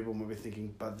lot of people might be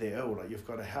thinking, but they're ill, like you've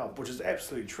got to help, which is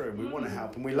absolutely true. We want to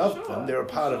help and we love them. They're a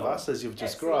part of us, as you've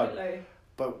described. Absolutely.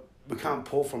 But we can't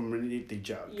pour from an empty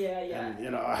jug. And, you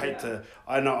know,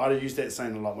 I know I use that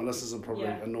saying a lot. My listeners are probably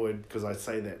annoyed because I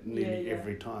say that nearly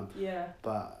every time.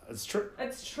 But it's true.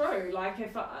 It's true. Like,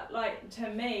 to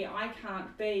me, I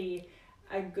can't be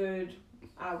a good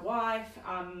wife,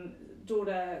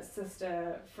 daughter,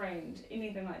 sister, friend,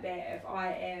 anything like that if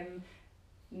I am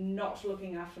not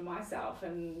looking after myself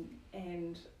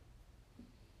and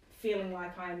feeling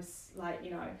like I'm, like, you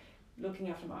know, looking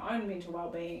after my own mental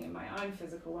well-being and my own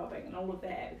physical well-being and all of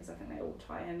that, because I think they all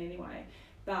tie in anyway.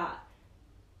 But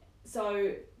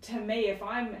so to me, if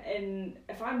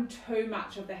I'm too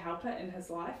much of the helper in his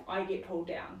life, I get pulled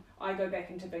down. I go back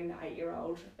into being the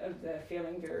 8-year-old of the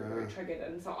feeling very, very triggered,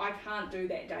 and so I can't do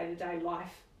that day-to-day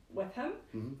life with him.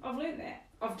 I've learned that.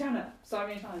 I've done it so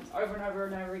many times, over and over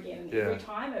and over again, and every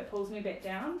time it pulls me back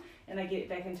down, and I get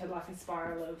back into like a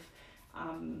spiral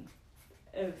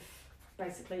of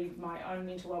basically my own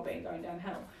mental well-being going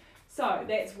downhill. So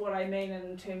that's what I mean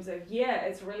in terms of,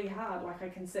 it's really hard. Like, I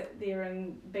can sit there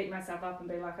and beat myself up and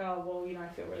be like, oh, well, you know, I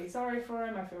feel really sorry for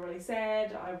him. I feel really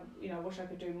sad. I, you know, wish I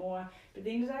could do more. But at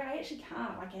the end of the day, I actually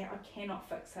can't. I cannot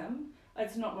fix him.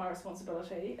 It's not my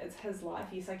responsibility. It's his life.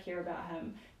 Yes, I care about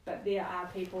him. But there are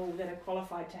people that are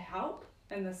qualified to help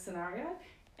in this scenario,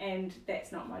 and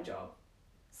that's not my job.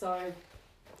 So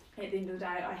at the end of the day,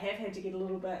 I have had to get a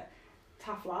little bit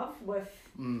tough love with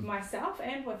myself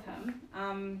and with him.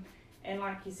 And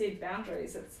like you said,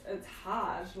 boundaries, it's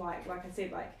hard. Like I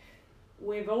said, like,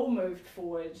 we've all moved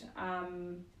forward,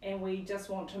 and we just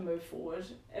want to move forward.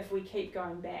 If we keep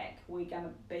going back, we're going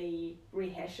to be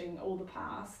rehashing all the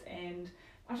past, and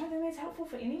I don't think that's helpful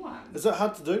for anyone. Is that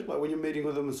hard to do? Like, when you're meeting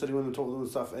with them and sitting with them, talking to them and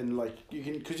stuff, and like,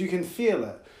 because you can feel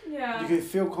it. Yeah. You can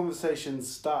feel conversations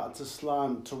start to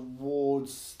slant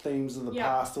towards themes of the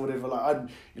past or whatever. Like,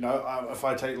 if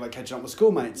I take, like, catching up with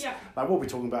schoolmates, like, we'll be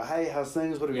talking about, hey, how's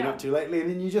things? What have you been up to lately? And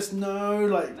then you just know,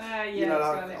 like, you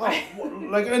know,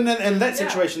 like, and that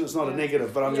situation, it's not a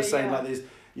negative, but I'm just saying, like,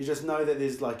 you just know that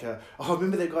there's like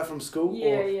remember that guy from school?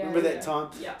 Remember that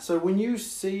time? Yeah. So when you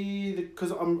see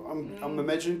because I'm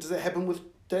imagining, does that happen with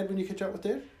Dad when you catch up with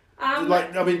Dad?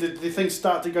 Did the things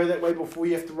start to go that way before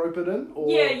you have to rope it in?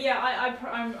 Or?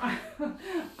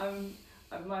 I'm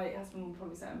my husband will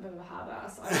probably say I'm a bit of a hard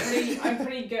ass. I'm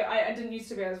pretty good. I didn't used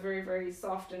to be. I was very, very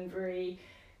soft and very,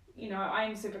 you know, I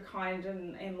am super kind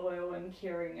and loyal and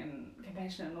caring and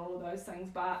compassionate and all of those things.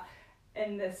 But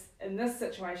in this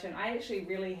situation, I actually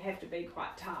really have to be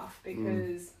quite tough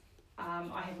because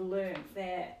I have learned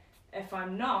that if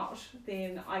I'm not,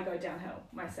 then I go downhill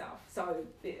myself. So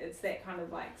it's that kind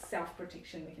of like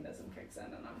self-protection mechanism kicks in,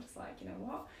 and I'm just like, you know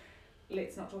what?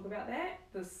 Let's not talk about that.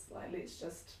 Let's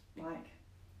just like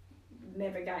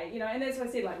navigate, you know. And that's what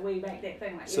I said, like, we make that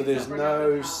thing like. So there's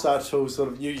no subtle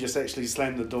sort of, you just actually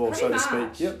slam the door, pretty so to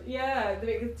much. speak. Yep. Yeah,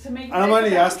 to me. And I'm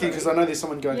only asking because I know there's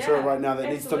someone going through it right now that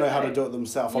needs to know how to do it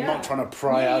themselves. I'm not trying to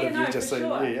pry out of you, just saying,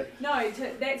 No,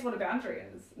 that's what a boundary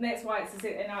is. And that's why it's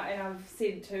and I've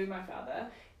said to my father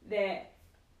that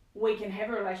we can have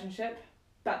a relationship,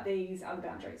 but these are the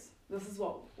boundaries. This is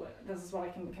what I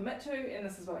can commit to, and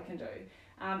this is what I can do.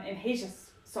 And he's just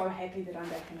so happy that I'm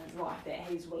back in his life that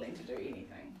he's willing to do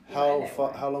anything.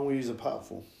 How long were you apart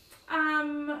for?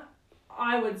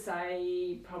 I would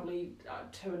say probably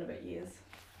 2 and a bit years.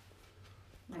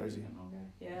 maybe Crazy. even longer.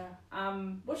 Yeah.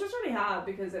 Which was really hard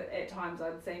because at times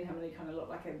I'd seen him and he kind of looked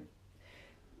like a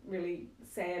really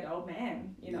sad old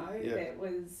man, you know, that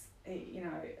was, you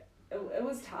know, it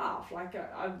was tough. Like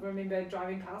I remember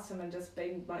driving past him and just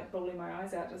being like bawling my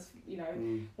eyes out, just, you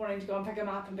know, wanting to go and pick him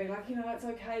up and be like, you know, it's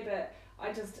okay. But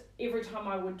I just, every time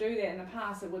I would do that in the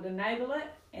past, it would enable it.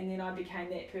 And then I became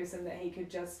that person that he could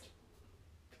just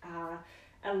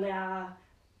allow,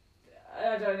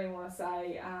 I don't even want to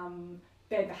say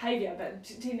bad behaviour, but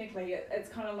technically it's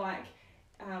kind of like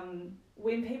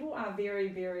when people are very,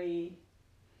 very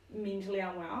mentally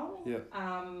unwell,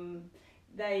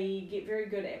 they get very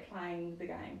good at playing the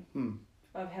game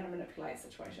of how to manipulate the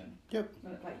situation.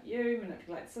 Manipulate you,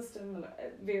 manipulate the system,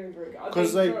 very, very good.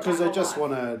 Because they just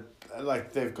want to,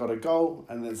 like, they've got a goal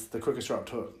and it's the quickest route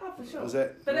to it. Oh, for sure. Is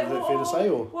that fair to say?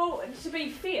 Or? Well, to be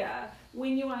fair,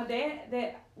 when you are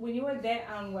that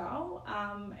unwell,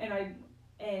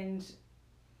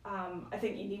 I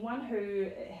think anyone who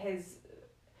has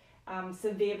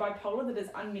severe bipolar that is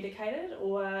unmedicated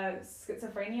or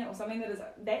schizophrenia or something that is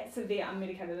that severe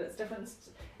unmedicated, it's different.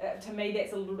 To me,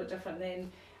 that's a little bit different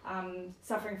than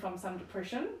suffering from some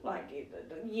depression. Like,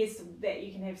 yes, that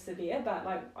you can have severe, but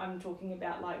like I'm talking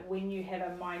about like when you have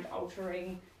a mind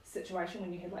altering situation,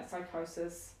 when you have like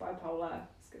psychosis, bipolar,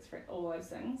 schizophrenia, all those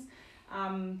things,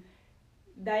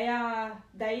 they are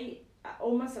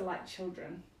almost like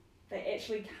children. They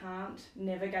actually can't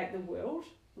navigate the world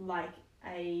like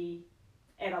a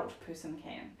adult person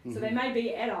can. So they may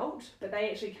be adult, but they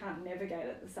actually can't navigate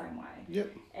it the same way.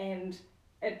 And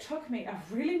it took me a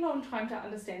really long time to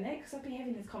understand that, because I'd be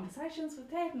having these conversations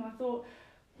with Dad and I thought,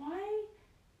 why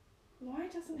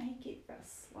doesn't he get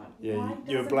this? Like, why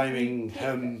you're blaming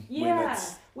him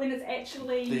when it's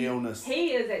actually the illness.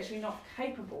 He is actually not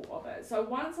capable of it. So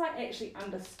once I actually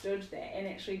understood that and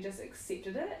actually just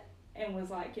accepted it and was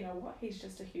like, you know what, he's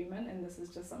just a human and this is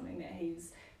just something that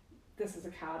this is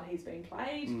a card he's been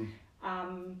played.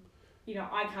 You know,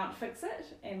 I can't fix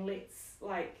it, and let's,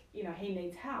 like, you know, he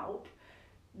needs help.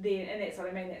 Then, and that's what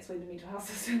I mean, that's where the mental health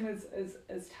system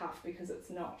is tough, because it's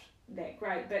not that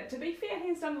great. But to be fair,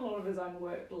 he's done a lot of his own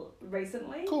work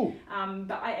recently. Cool.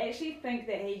 But I actually think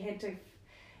that he had to,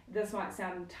 this might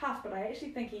sound tough, but I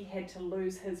actually think he had to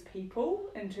lose his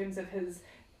people in terms of his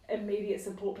immediate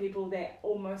support people that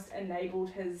almost enabled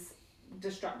his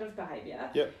destructive behaviour,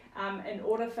 in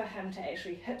order for him to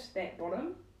actually hit that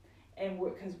bottom and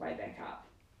work his way back up.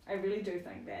 I really do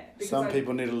think that. Some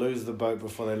people need to lose the boat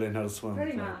before they learn how to swim.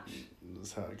 Pretty much.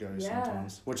 That's how it goes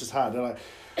sometimes, which is hard. Like,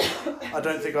 I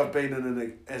don't think I've been in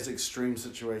an as extreme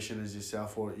situation as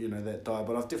yourself, or, you know, that dire,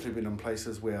 but I've definitely been in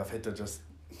places where I've had to just,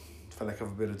 for lack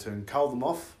of a better term, cull them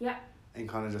off. And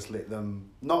kind of just let them,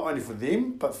 not only for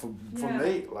them, but for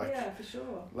me, like, for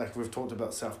sure. Like we've talked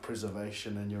about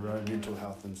self-preservation and your own mental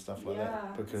health and stuff like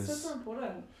that, because it's super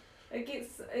important. This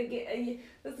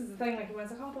is the thing, like,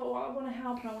 everyone's like, oh, but I want to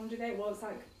help and I want to do that. Well, it's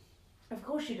like, of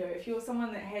course you do. If you're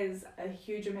someone that has a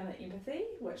huge amount of empathy,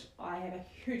 which I have a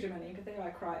huge amount of empathy, I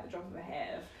cry at the drop of a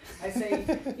hat. I see,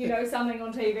 you know, something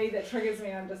on TV that triggers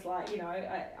me, I'm just like, you know,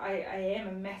 I am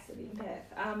a massive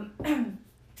empath.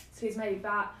 Excuse me,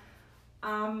 but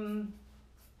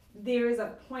there is a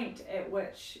point at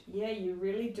which, you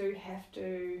really do have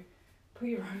to put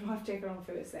your own life jacket on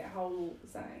first. That whole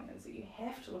saying is that you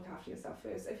have to look after yourself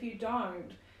first. If you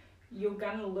don't, you're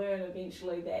going to learn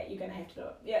eventually that you're going to have to do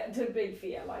it. Yeah, to be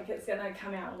fair, like, it's going to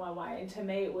come out in one way. And to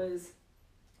me it was,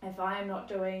 if I am not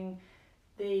doing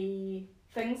the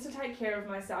things to take care of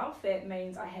myself, that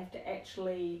means I have to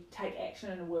actually take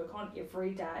action and work on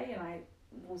every day. And I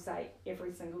will say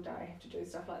every single day I have to do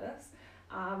stuff like this.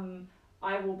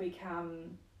 I will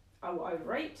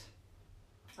overeat,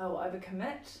 I will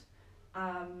overcommit,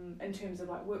 in terms of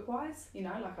like work-wise, you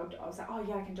know, like I'll say, oh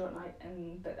yeah, I can do it,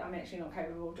 mate, but I'm actually not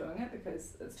capable of doing it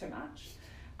because it's too much.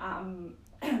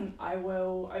 I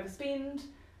will overspend,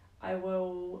 I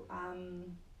will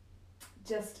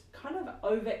just kind of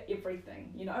over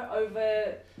everything, you know,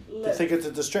 over... I think it's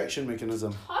a distraction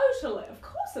mechanism. Totally, of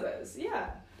course it is,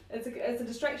 yeah. It's a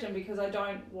distraction because I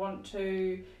don't want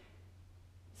to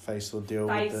face or deal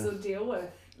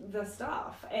with the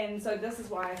stuff. And so this is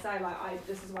why I say, like,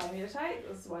 this is why I meditate,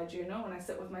 this is why I journal, and I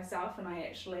sit with myself and I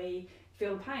actually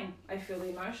feel the pain, I feel the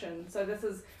emotion. So this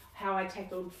is how I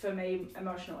tackled, for me,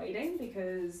 emotional eating,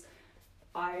 because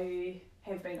I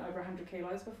have been over 100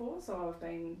 kilos before, so I've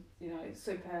been, you know,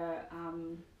 super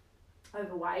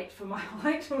overweight for my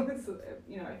height. Was,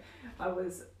 I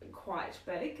was quite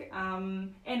big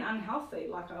and unhealthy.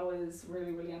 Like I was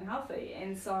really, really unhealthy,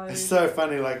 and so it's so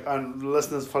funny. Like,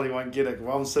 listeners probably won't get it.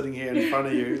 While I'm sitting here in front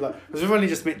of you, like, because we've only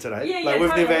just met today. We've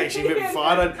totally. never actually met before.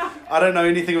 I don't know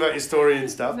anything about your story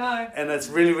and stuff. No. And it's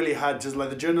really, really hard. Just like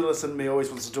the journalist in me always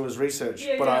wants to do his research,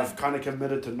 but I've kind of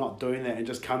committed to not doing that and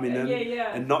just coming in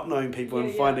and not knowing people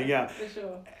and finding out. For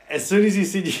sure. As soon as you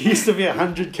said you used to be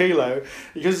 100 kilo,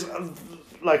 because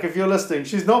like if you're listening,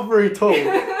 she's not very tall.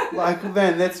 Like,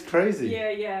 man, that's crazy.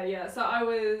 Yeah. So I'm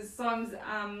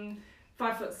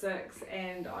 5'6",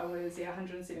 and I was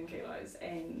 107 kilos,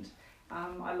 and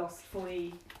I lost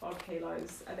 40 odd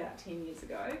kilos about 10 years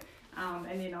ago,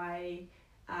 and then I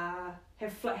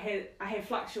have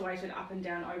fluctuated up and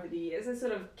down over the years. I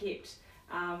sort of kept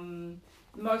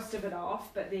most of it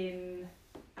off, but then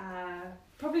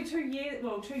probably 2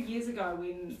 years ago,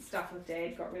 when stuff with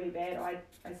Dad got really bad,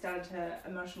 I started to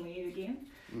emotionally eat again.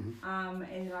 Mm-hmm.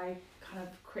 And I kind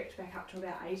of crept back up to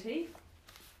about 80,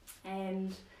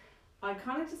 and I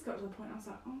kind of just got to the point I was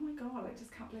like, oh my god, I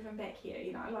just can't believe I'm back here,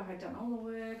 like I'd done all the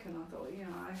work and I thought,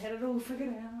 I had it all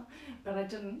figured out, but I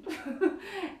didn't.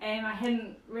 And I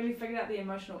hadn't really figured out the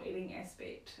emotional eating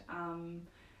aspect.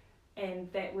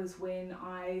 And that was when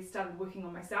I started working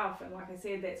on myself, and like I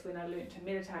said, that's when I learned to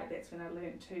meditate, that's when I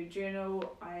learned to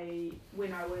journal.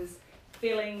 When I was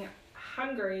feeling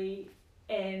hungry,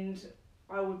 and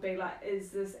I would be like, is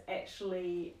this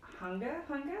actually hunger,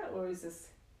 or is this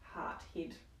heart,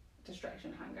 head,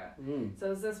 distraction hunger?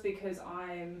 So is this because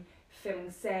I'm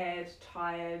feeling sad,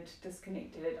 tired,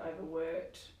 disconnected,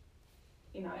 overworked?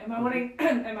 Am I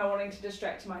wanting to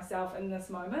distract myself in this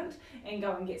moment and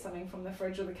go and get something from the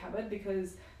fridge or the cupboard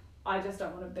because I just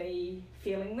don't want to be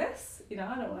feeling this? I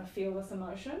don't want to feel this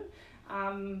emotion.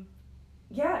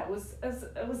 It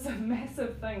was a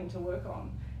massive thing to work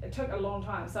on. It took a long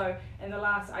time. So in the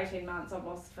last 18 months, I've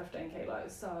lost 15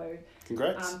 kilos. So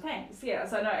congrats. Thanks. Yeah.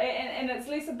 So no, and it's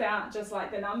less about just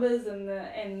like the numbers and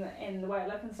the way I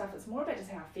look and stuff. It's more about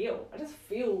just how I feel. I just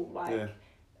feel like. Yeah.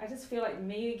 I just feel like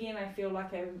me again. I feel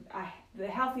like the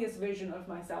healthiest version of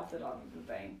myself that I've ever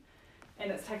been.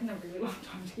 And it's taken a really long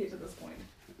time to get to this point.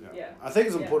 Yeah. I think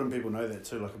it's important people know that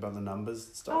too, like about the numbers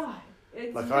and stuff. Oh,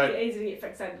 it's like really easy to get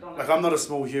fixated on it. Like I'm not a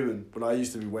small human, but I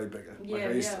used to be way bigger. Yeah,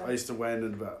 I used to weigh in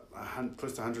at about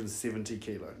close to 170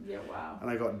 kilo. Yeah, wow. And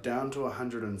I got down to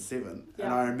 107, and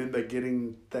I remember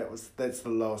getting that's the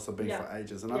lowest I've been for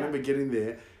ages. And I remember getting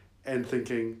there and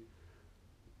thinking,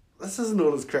 this isn't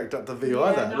all it's cracked up to be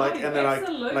either. No, and then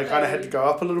I kind of had to go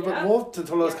up a little bit more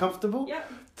until I was comfortable. Yeah.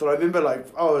 So I remember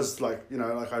I was I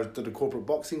did a corporate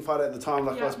boxing fight at the time.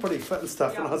 I was pretty fit and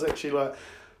stuff, and I was actually like,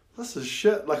 this is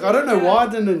shit. I don't know why I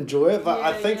didn't enjoy it, but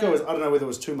I think it was, I don't know whether it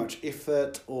was too much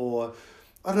effort or,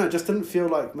 I don't know, it just didn't feel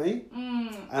like me.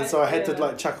 And so I had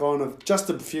to chuck on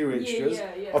just a few extras.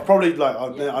 I've probably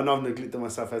I know I've neglected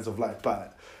myself as of late,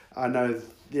 but I know,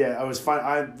 I was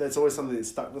fine. That's always something that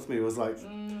stuck with me was I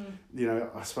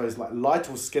suppose light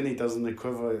or skinny doesn't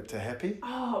equivalent to happy.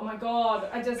 Oh my god!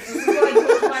 This is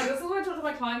what I talk to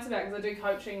my clients about, because I do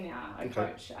coaching now. I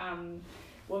coach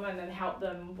women and help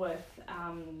them with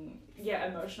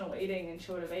emotional eating,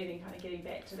 intuitive eating, kind of getting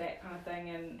back to that kind of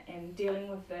thing, and dealing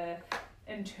with the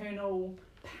internal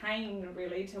pain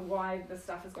really to why this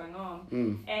stuff is going on.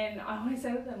 And I always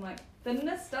say to them,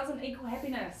 thinness doesn't equal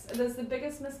happiness. It is the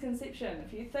biggest misconception.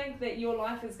 If you think that your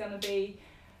life is going to be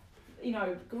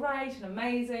great and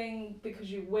amazing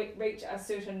because you reach a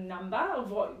certain number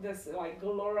of what this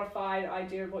glorified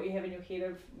idea of what you have in your head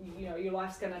of your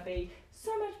life's going to be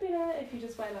so much better if you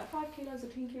just weigh 5 kilos or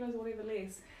 10 kilos or whatever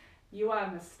less, you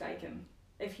are mistaken.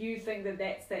 If you think that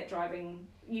that's going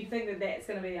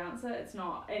to be the answer, it's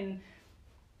not. And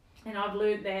I've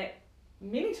learned that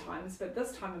many times, but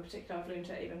this time in particular I've learned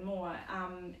it even more.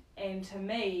 And to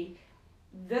me,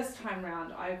 this time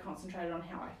round I concentrated on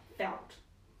how I felt.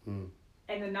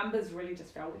 And the numbers really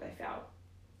just fell where they fell,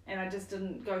 and I just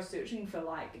didn't go searching for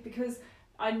because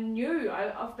I knew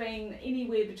I've been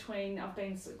anywhere between, I've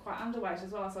been quite underweight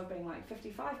as well, so I've been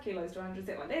 55 kilos to 100.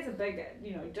 That's a big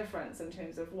difference in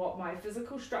terms of what my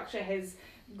physical structure has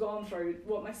gone through,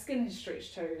 what my skin has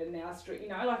stretched to, and now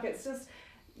it's just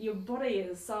your body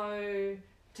is so.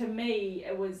 To me,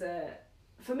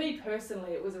 for me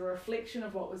personally, it was a reflection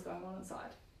of what was going on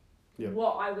inside. Yep.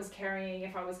 What I was carrying,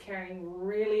 if I was carrying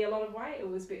really a lot of weight,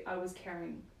 I was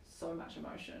carrying so much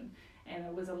emotion, and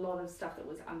it was a lot of stuff that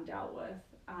was undealt with.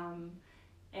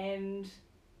 And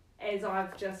as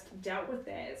I've just dealt with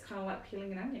that, it's kind of like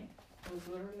peeling an onion. It was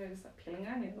literally just like peeling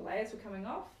an onion. The layers were coming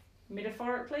off,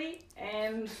 metaphorically,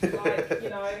 and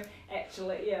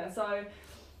actually, yeah. So,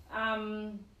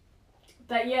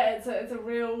 But yeah, it's a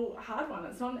real hard one.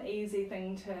 It's not an easy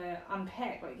thing to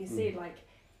unpack. Like you said, like,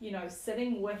 you know,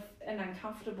 sitting with an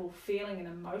uncomfortable feeling and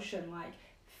emotion, like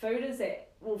food is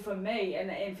well, for me,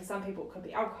 and for some people it could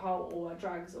be alcohol or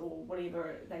drugs or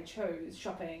whatever they choose,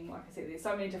 shopping, like I said, there's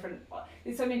so many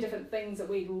different things that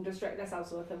we will distract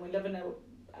ourselves with, and we live in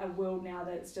a world now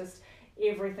that's just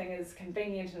everything is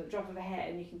convenient and at the drop of a hat,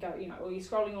 and you can go, you know, or you're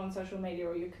scrolling on social media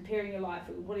or you're comparing your life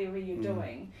or whatever you're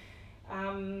doing.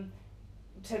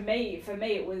 For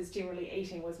me, it was generally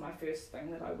eating was my first thing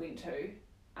that I went to,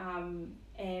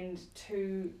 and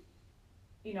to,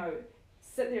 you know,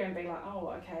 sit there and be like,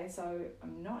 oh, okay, so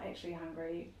I'm not actually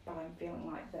hungry, but I'm feeling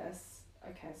like this.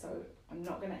 Okay, so I'm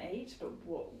not going to eat, but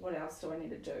what else do I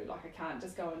need to do? Like, I can't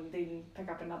just go and then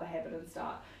pick up another habit and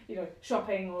start, you know,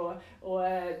 shopping or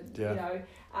you know,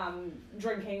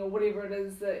 drinking or whatever it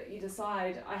is that you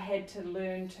decide. I had to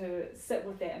learn to sit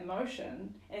with that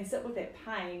emotion and sit with that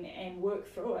pain and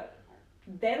work through it.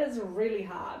 That is really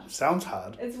hard. Sounds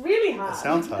hard. It's really hard. It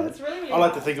sounds hard. It's really I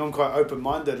like hard. to think I'm quite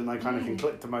open-minded and I kind of can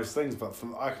click to most things, but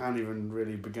I can't even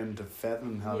really begin to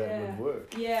fathom how that would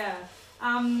work. Yeah.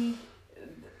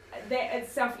 That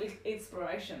it's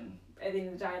self-exploration at the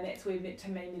end of the day, and that's where, to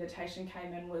me, meditation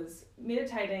came in. Was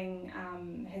meditating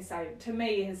has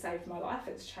saved my life.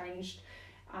 It's changed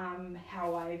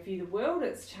how I view the world.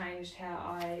 It's changed how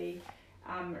I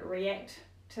react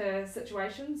to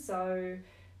situations. So,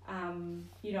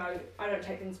 you know, I don't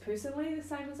take things personally the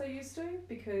same as I used to,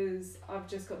 because I've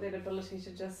just got that ability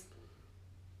to just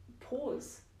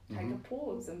pause, take a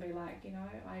pause and be like, you know,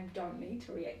 I don't need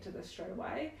to react to this straight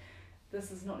away. This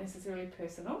is not necessarily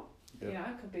personal. You know,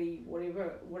 it could be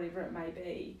whatever it may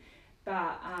be.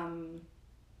 But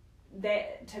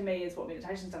that, to me, is what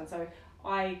meditation's done. So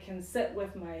I can sit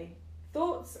with my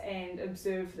thoughts and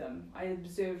observe them. I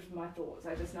observed my thoughts.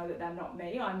 I just know that they're not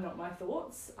me. I'm not my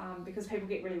thoughts. Because people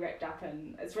get really wrapped up,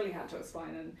 and it's really hard to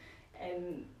explain.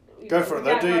 And go for it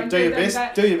though. Do your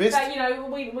best. Do your best. But, you know,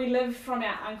 we live from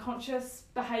our unconscious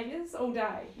behaviours all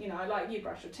day. You know, like you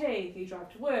brush your teeth, you drive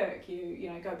to work, you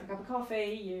know, go pick up a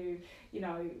coffee, you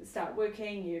know, start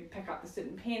working, you pick up the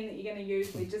certain pen that you're going to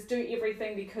use. We just do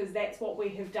everything because that's what we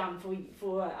have done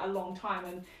for a long time,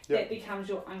 and that becomes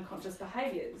your unconscious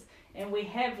behaviours. And we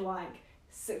have like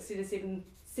 60 to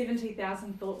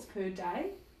 70,000 thoughts per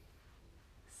day.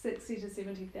 60 to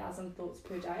 70,000 thoughts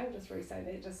per day. I'll just re-say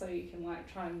that just so you can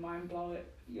like try and mind blow it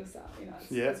yourself. You know,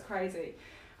 it's crazy.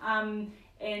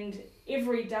 And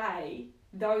every day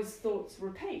those thoughts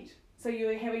repeat. So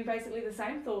you're having basically the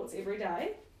same thoughts every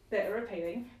day that are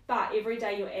repeating, but every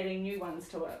day you're adding new ones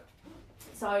to it.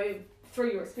 So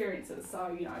through your experiences.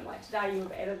 So, you know, like today you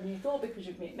have added a new thought because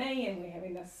you've met me and we're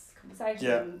having this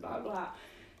conversation, blah, blah.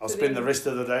 I'll spend the rest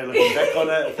of the day looking back on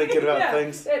it, thinking about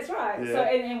things. That's right. Yeah. So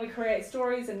and we create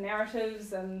stories and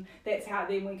narratives, and that's how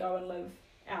then we go and live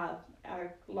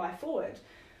our life forward.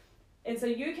 And so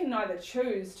you can either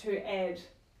choose to add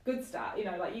good stuff, you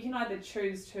know, like you can either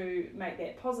choose to make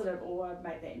that positive or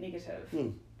make that negative.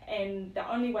 And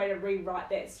the only way to rewrite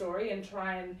that story and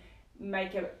try and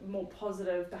make it more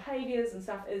positive behaviours and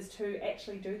stuff is to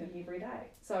actually do them every day.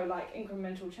 So like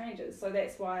incremental changes. So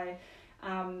that's why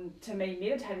to me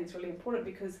meditating is really important,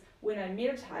 because when I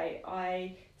meditate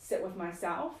I sit with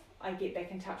myself, I get back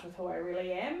in touch with who I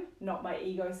really am, not my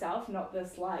ego self, not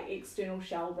this like external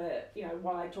shell that, you know,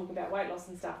 while I talk about weight loss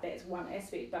and stuff, that's one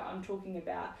aspect, but I'm talking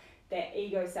about that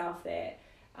ego self that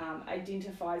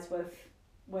identifies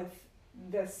with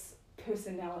this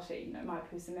personality, you know, my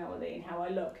personality and how I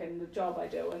look and the job I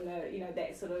do and the, you know,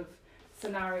 that sort of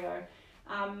scenario.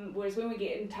 Whereas when we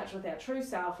get in touch with our true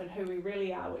self and who we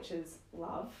really are, which is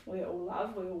love, we're all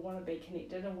love, we all want to be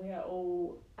connected, and we are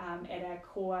all at our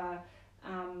core,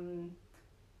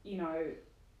 you know,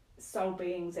 soul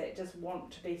beings that just want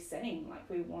to be seen. Like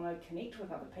we want to connect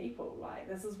with other people. Like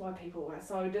this is why people are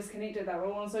so disconnected. They're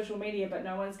all on social media but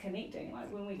no one's connecting.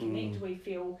 Like when we connect we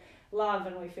feel love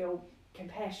and we feel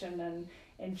compassion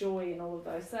and joy and all of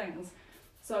those things.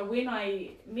 So when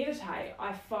I meditate,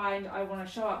 I find I want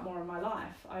to show up more in my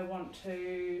life. I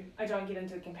don't get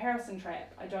into the comparison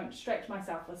trap. I don't distract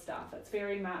myself with stuff. It's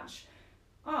very much,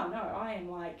 oh no, I am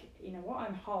like, you know what,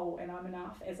 I'm whole and I'm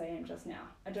enough as I am just now.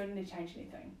 I don't need to change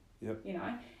anything. You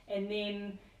know? And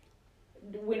then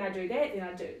when I do that, then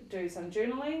I do some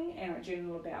journaling, and I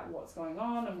journal about what's going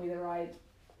on and whether I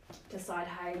decide,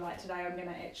 hey, like today I'm going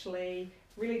to actually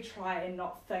really try and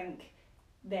not think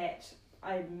that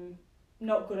I'm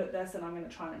not good at this and I'm going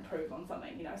to try and improve on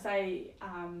something. You know, say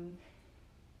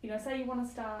you want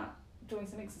to start doing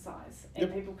some exercise,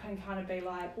 and people can kind of be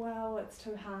like, well, it's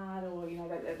too hard, or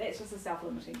that's just a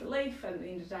self-limiting belief. And at the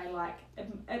end of the day, like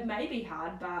it may be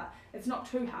hard, but it's not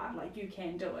too hard. Like you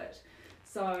can do it.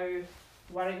 So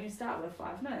why don't you start with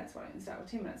 5 minutes? Why don't you start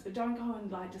with 10 minutes? But don't go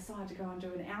and like decide to go and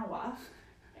do an hour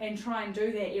and try and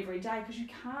do that every day, because you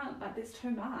can't. Like that's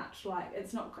too much. Like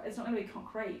it's not going to be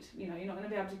concrete. You're not going to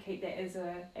be able to keep that as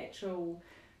a actual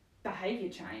behaviour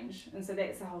change. And so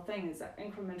that's the whole thing, is that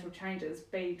incremental changes.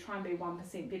 Try and be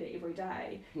 1% better every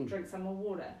day. Drink some more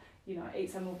water,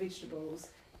 eat some more vegetables,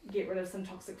 get rid of some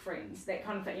toxic friends, that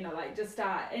kind of thing, like just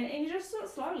start and you just do it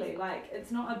slowly. Like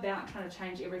it's not about trying to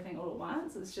change everything all at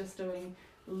once, it's just doing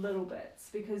little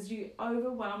bits, because you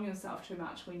overwhelm yourself too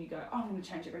much when you go, oh, I'm going to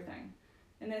change everything.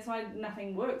 And that's why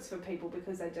nothing works for people,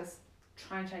 because they just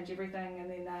try and change everything, and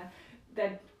then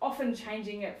they're often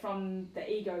changing it from the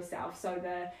ego self, so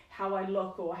the how I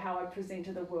look or how I present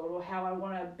to the world or how I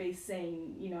want to be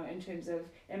seen, in terms of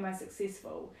am I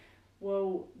successful.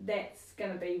 Well, that's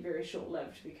going to be very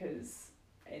short-lived, because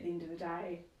at the end of the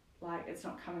day, like it's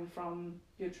not coming from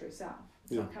your true self.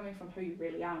 It's not coming from who you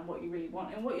really are and what you really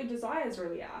want and what your desires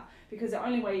really are, because the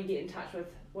only way you get in touch with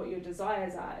what your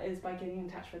desires are is by getting in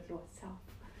touch with yourself.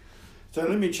 So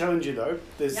let me challenge you though.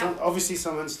 There's obviously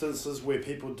some instances where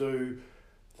people do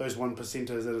those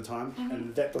 1%ers at a time,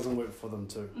 and that doesn't work for them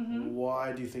too.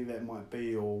 Why do you think that might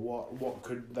be, or what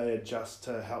could they adjust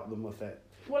to help them with that?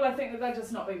 Well, I think that they're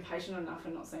just not being patient enough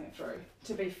and not seeing it through.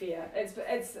 To be fair, it's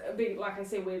like I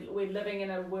said, we're living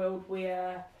in a world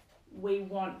where we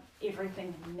want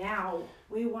everything now.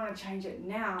 We want to change it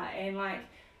now, and like.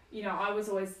 I was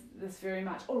always this very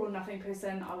much all or nothing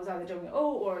person. I was either doing it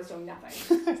all or I was doing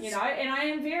nothing. and I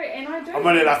am and I do. I'm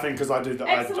only laughing because I do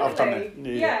that. I've done it.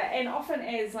 Yeah, and often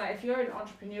as like if you're an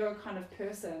entrepreneurial kind of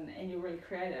person and you're really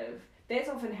creative, that's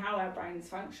often how our brains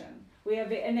function. We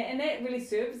have, and that really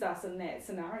serves us in that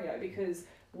scenario, because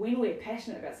when we're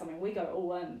passionate about something, we go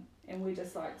all in and we're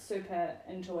just like super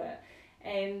into it.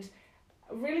 And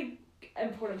really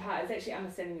important part is actually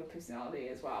understanding your personality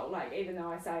as well. Like even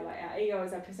though I say like our ego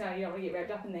is our personality, you don't want to get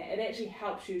wrapped up in that, it actually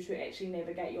helps you to actually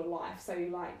navigate your life. So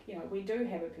we do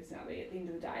have a personality at the end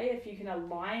of the day. If you can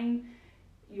align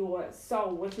your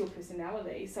soul with your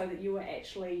personality so that you are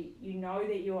actually,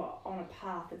 that you're on a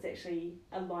path that's actually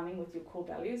aligning with your core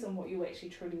values and what you actually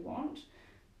truly want,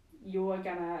 you're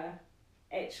gonna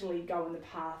actually go in the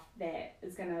path that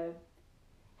is gonna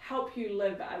help you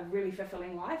live a really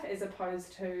fulfilling life, as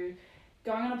opposed to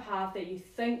going on a path that you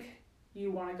think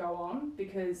you want to go on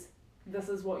because this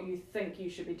is what you think you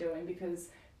should be doing, because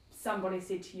somebody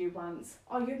said to you once,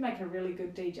 oh, you'd make a really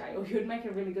good DJ, or you'd make a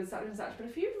really good such and such. But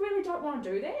if you really don't want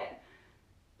to do that,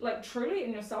 like truly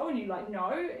in your soul, and you like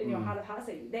know in your heart of hearts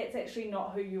that that's actually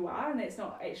not who you are, and that's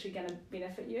not actually going to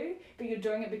benefit you, but you're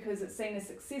doing it because it's seen as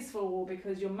successful, or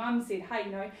because your mum said,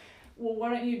 hey, well, why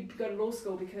don't you go to law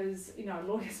school because,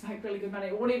 lawyers make really good money,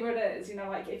 or whatever it is,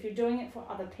 like if you're doing it for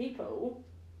other people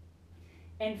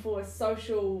and for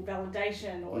social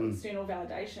validation or external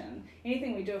validation,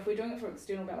 anything we do, if we're doing it for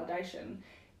external validation,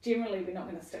 generally we're not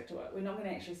going to stick to it. We're not going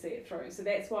to actually see it through. So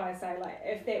that's why I say, like,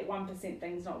 if that 1%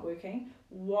 thing's not working,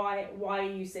 why are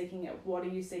you seeking it? What are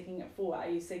you seeking it for? Are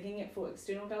you seeking it for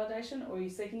external validation, or are you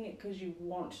seeking it because you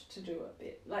want to do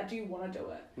it? Like, do you want to do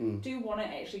it? Do you want to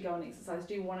actually go and exercise?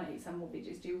 Do you want to eat some more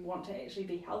veggies? Do you want to actually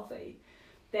be healthy?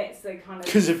 That's the kind of...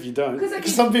 Because if you don't,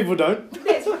 because some people don't.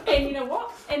 That's and you know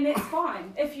what? And that's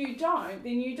fine. If you don't,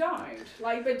 then you don't.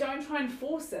 Like, but don't try and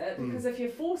force it, because if you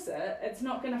force it, it's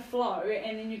not going to flow,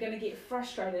 and then you're going to get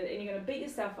frustrated, and you're going to beat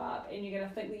yourself up, and you're going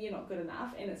to think that you're not good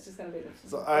enough, and it's just going to be the...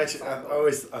 So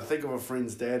I think of a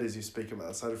friend's dad, as you speak about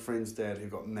this. I had a friend's dad who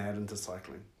got mad into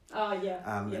cycling. Oh,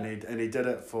 yeah. And he did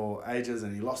it for ages,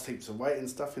 and he lost heaps of weight and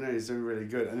stuff, he's doing really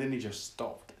good. And then he just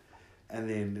stopped. And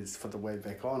then it's put the weight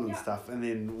back on and stuff. And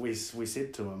then we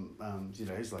said to him,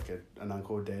 he's like an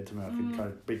uncle or dad to me. I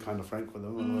could be kind of frank with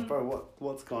him. And I'm like, bro,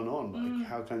 what's going on? Like,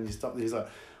 how can you stop? And he's like,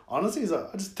 honestly,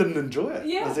 I just didn't enjoy it.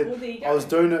 Yeah, I said, I was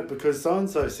doing it because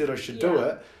so-and-so said I should do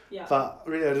it. Yeah. But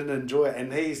really, I didn't enjoy it.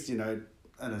 And he's, in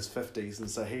his 50s.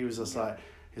 And so he was just like,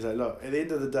 he's like, look, at the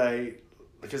end of the day,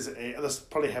 because this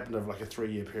probably happened over like a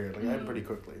 3-year period. Like, it happened pretty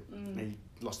quickly. He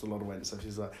lost a lot of weight and stuff.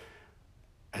 He's like,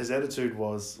 his attitude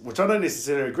was, which I don't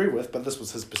necessarily agree with, but this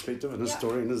was his perspective and his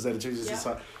story, and his attitude was just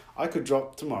like, I could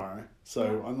drop tomorrow,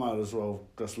 so I might as well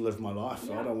just live my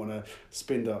life. I don't want to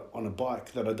spend it on a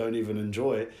bike that I don't even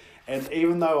enjoy. And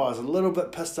even though I was a little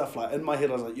bit pissed off, like in my head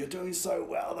I was like, you're doing so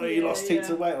well though, you lost heaps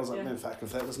of weight. I was like, man, fuck,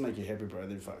 if that doesn't make you happy, bro,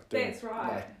 then fuck, do That's it.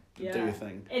 right. Like, do your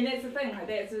thing. And that's the thing, like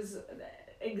that's his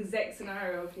exact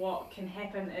scenario of what can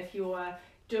happen if you're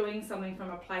doing something from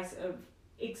a place of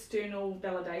external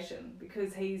validation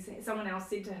because someone else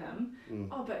said to him,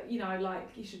 oh, but like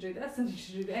you should do this and you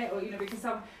should do that, or because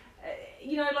some,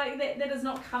 like that is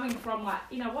not coming from like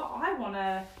what I want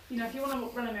to, if you want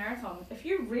to run a marathon, if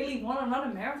you really want to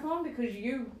run a marathon because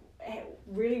you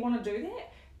really want to do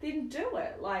that, then do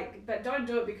it. Like, but don't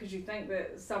do it because you think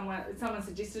that someone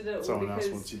suggested it, or because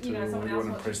else wants you to, someone else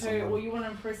wants you to, someone. or you want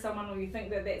to impress someone, or you think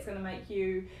that that's going to make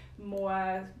you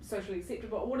more socially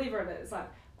acceptable, or whatever it is. Like,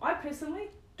 I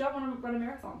personally don't want to run a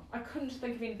marathon. I couldn't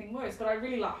think of anything worse, but I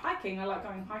really like hiking. I like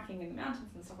going hiking in the mountains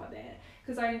and stuff like that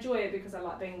because I enjoy it, because I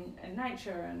like being in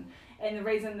nature, and the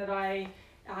reason that I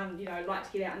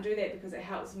like to get out and do that because it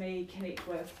helps me connect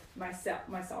with myself,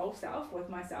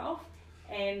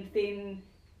 and then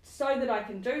so that I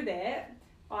can do that,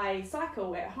 I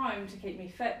cycle at home to keep me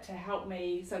fit, to help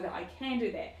me so that I can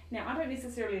do that. Now, I don't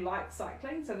necessarily like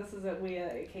cycling, so this is where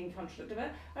it can contradict a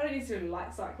bit. I don't necessarily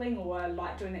like cycling or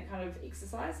like doing that kind of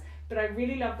exercise, but I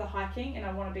really love the hiking and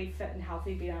I want to be fit and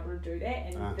healthy, being able to do that,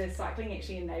 and the cycling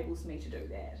actually enables me to do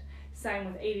that.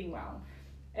 Same with eating well.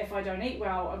 If I don't eat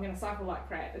well, I'm going to cycle like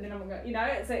crap, and then I'm going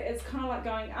to, it's kind of like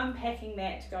unpacking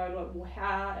that to go, like, well,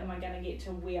 how am I going to get to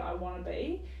where I want to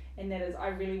be? And that is, I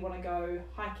really want to go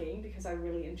hiking because I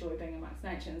really enjoy being amongst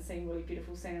nature and seeing really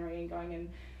beautiful scenery and going and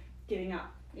getting up,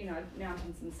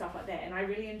 mountains and stuff like that. And I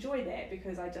really enjoy that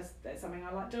because that's something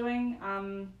I like doing.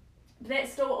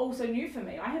 That's still also new for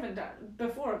me. I haven't done,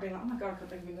 before I've been like, oh my God, I could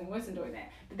think of anything worse than doing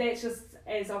that. But that's just,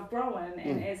 as I've grown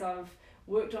and as I've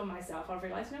worked on myself, I've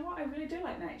realised, what, I really do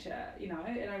like nature, and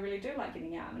I really do like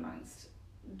getting out and amongst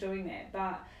doing that.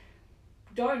 But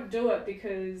don't do it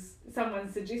because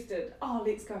someone suggested, oh,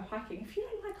 let's go hiking. If you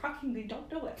don't like hiking, then don't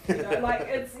do it.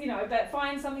 It's, but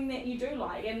find something that you do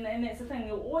like. And that's the thing,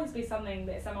 there'll always be something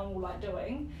that someone will like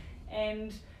doing,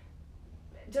 and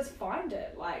just find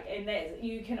it. And that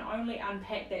you can only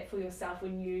unpack that for yourself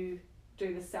when you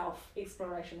do the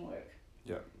self-exploration work.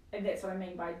 Yeah. And that's what I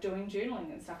mean by doing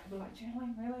journaling and stuff. People are like,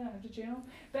 journaling? Really? I have to journal?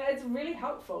 But it's really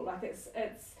helpful.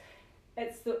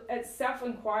 It's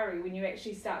self-inquiry when you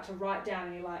actually start to write down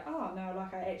and you're like, oh no,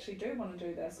 I actually do want to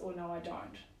do this, or no, I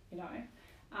don't.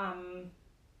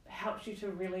 Helps you to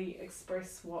really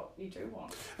express what you do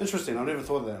want. Interesting. I've never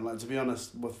thought of that. Like, to be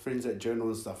honest, with friends that journal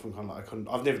and stuff, I'm kind of like,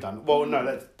 I've never done it. Well,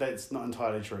 no, that's not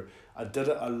entirely true. I did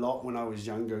it a lot when I was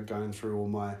younger, going through all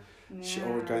my shit.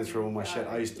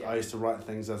 I used to write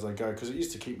things as I go because it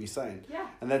used to keep me sane. Yeah.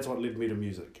 And that's what led me to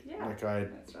music. Yeah. I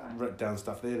wrote down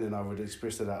stuff there, and then I would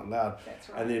express it out loud. That's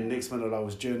right. And then next minute I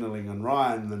was journaling and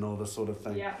rhyme and all this sort of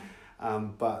thing. Yeah.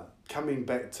 But coming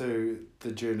back to the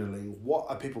journaling, what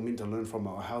are people meant to learn from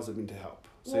it, or how is it meant to help?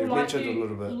 So well, you mentioned a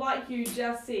little bit. Like you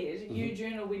just said, you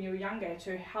journal when you were younger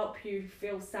to help you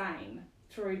feel sane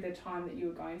through the time that you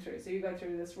were going through. So you go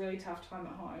through this really tough time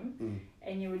at home,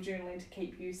 and you were journaling to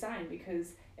keep you sane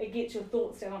because it gets your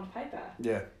thoughts down onto paper.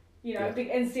 Yeah.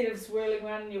 Instead of swirling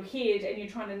around in your head and you're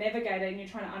trying to navigate it and you're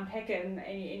trying to unpack it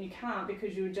and you can't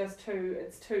because you're just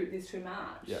there's too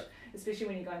much. Yeah. Especially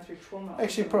when you're going through trauma.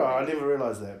 Actually, I never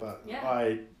realised that, but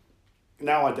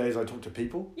nowadays I talk to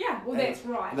people. Yeah, well that's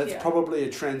right. And that's probably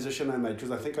a transition I made,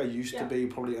 because I think I used to be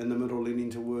probably in the middle, leaning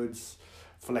towards,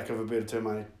 for lack of a better term,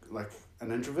 an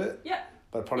introvert. Yeah.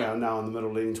 But probably I'm now in the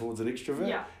middle, leaning towards an extrovert.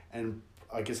 Yeah. And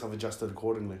I guess I've adjusted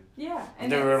accordingly. Yeah. I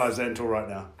never realised that until right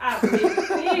now.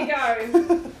 There you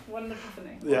go. What an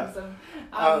epiphany. Yeah.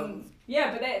 Awesome.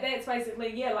 But that's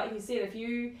basically, like you said,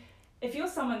 if you're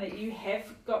someone that you have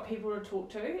got people to talk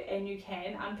to and you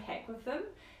can unpack with them,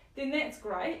 then that's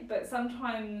great. But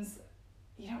sometimes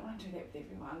you don't want to do that with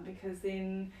everyone because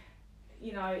then,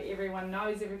 everyone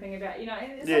knows everything about, and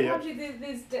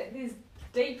sometimes there's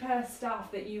deeper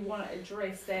stuff that you want to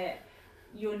address that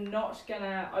you're not going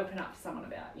to open up to someone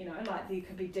about, there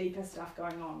could be deeper stuff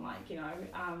going on,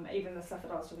 even the stuff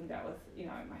that I was talking about with,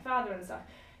 my father and stuff,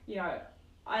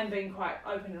 I'm being quite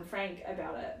open and frank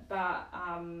about it, but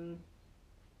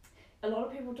a lot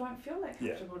of people don't feel that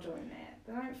comfortable doing that.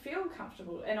 They don't feel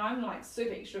comfortable, and I'm like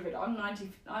super extroverted. I'm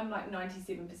like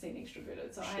 97%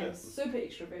 extroverted, so I am super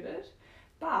extroverted,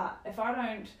 but if I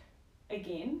don't,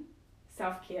 again,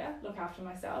 self-care, look after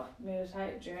myself,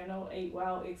 meditate, journal, eat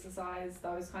well, exercise,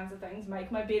 those kinds of things,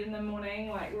 make my bed in the morning,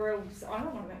 I don't want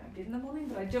to make my bed in the morning,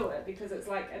 but I do it because it's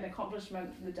like an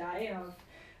accomplishment for the day, and I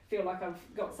feel like I've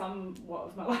got somewhat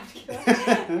of my life together.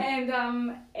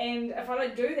 and if I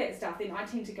don't do that stuff, then I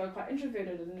tend to go quite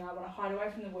introverted, and I want to hide away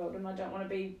from the world, and I don't want to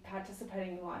be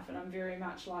participating in life, and I'm very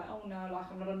much like, oh no,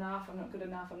 I'm not enough, I'm not good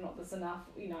enough, I'm not this enough,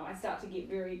 I start to get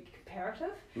very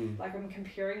comparative, I'm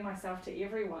comparing myself to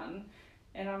everyone.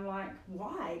 And I'm like,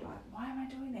 why? Why am I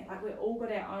doing that? We've all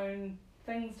got our own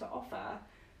things to offer.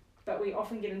 But we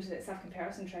often get into that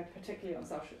self-comparison trap, particularly on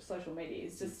social media.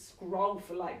 It's just scroll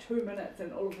for like 2 minutes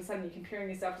and all of a sudden you're comparing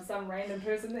yourself to some random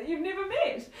person that you've never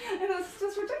met. And it's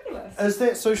just ridiculous. Is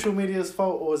that social media's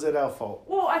fault or is it our fault?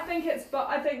 Well, I think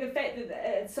the fact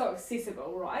that it's so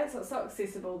accessible, right? So it's so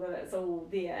accessible that it's all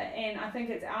there. And I think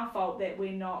it's our fault that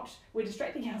we're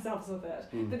distracting ourselves with it.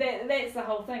 But that's the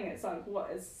whole thing. It's like,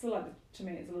 to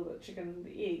me, it's a little bit chicken and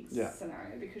the eggs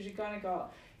scenario, because you kind of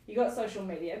got social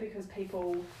media because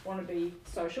people want to be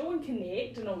social and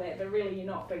connect and all that, but really you're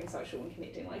not being social and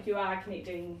connecting. Like, you are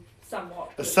connecting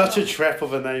somewhat. It's such a trap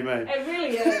of a name, eh? It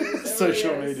really is.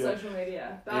 Social really is. media. Social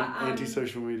media. But,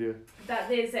 anti-social media. But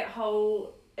there's that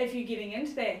whole, if you're getting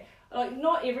into that, like,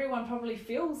 not everyone probably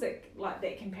feels that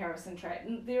comparison trap.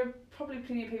 And there are probably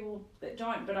plenty of people that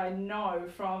don't, but I know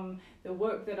from the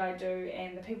work that I do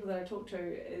and the people that I talk to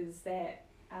is that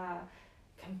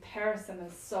comparison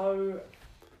is so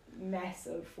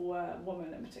massive for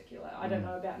women in particular. I don't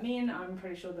know about men. I'm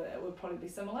pretty sure that it would probably be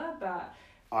similar, but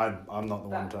I'm not the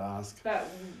one to ask.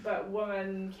 But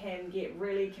women can get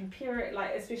really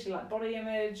like, especially like body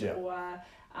image or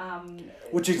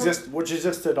which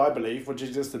existed, I believe,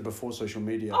 before social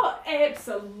media. Oh,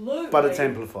 absolutely. But it's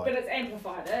amplified. But it's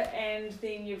amplified it, and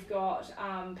then you've got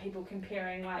people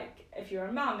comparing, like, if you're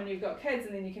a mum and you've got kids,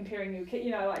 and then you're comparing your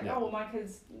kid, oh, well, my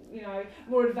kid's,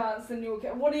 more advanced than your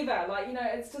kid, whatever. Like,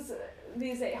 it's just,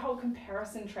 there's that whole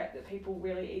comparison trap that people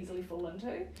really easily fall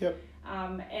into. Yep.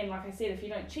 And like I said, if you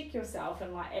don't check yourself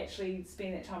and like actually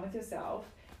spend that time with yourself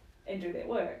and do that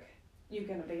work, you're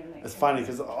going to be in that. It's funny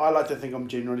because I like to think I'm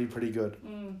generally pretty good,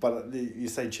 but you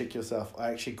say check yourself.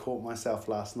 I actually caught myself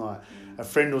last night. A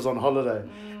friend was on holiday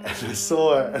and I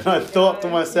saw her and I thought to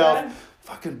myself,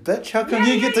 fucking bitch, how come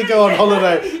you get to go on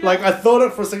holiday? Like, I thought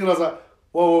it for a second, I was like,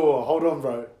 whoa, hold on,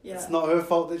 bro. Yeah. It's not her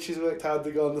fault that she's worked hard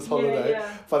to go on this holiday.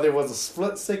 Yeah. But there was a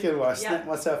split second where I snapped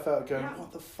myself out going,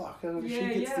 what the fuck? How come she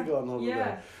gets to go on holiday?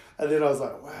 Yeah. And then I was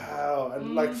like, wow.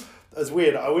 And like, it's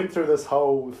weird. I went through this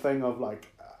whole thing of like,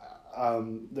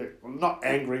 not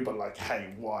angry, but like,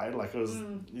 hey, why? Like, it was,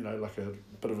 like a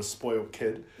bit of a spoiled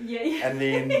kid. Yeah. And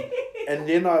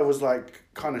then I was like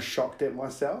kind of shocked at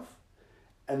myself.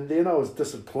 And then I was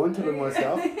disappointed in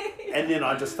myself. And then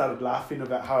I just started laughing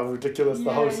about how ridiculous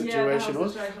the whole situation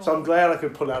was. So I'm glad I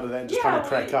could pull out of that and just kind of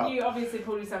crack up. You obviously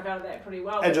pulled yourself out of that pretty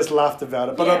well. And just laughed about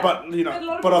it. But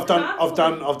I've done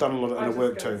a lot of inner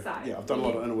work too. I've done a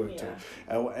lot of inner work too.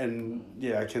 And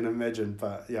I can imagine.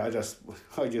 But I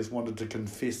guess wanted to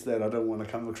confess that I don't want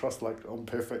to come across like I'm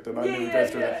perfect and I never go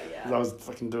through it. Because I was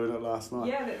fucking doing it last night.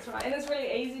 Yeah, that's right. And it's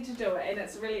really easy to do it. And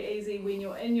it's really easy when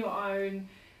you're in your own.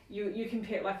 You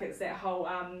compare, like, it's that whole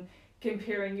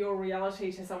comparing your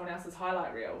reality to someone else's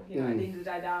highlight reel. At the end of the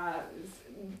day,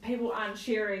 people aren't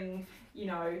sharing,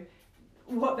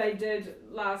 what they did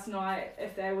last night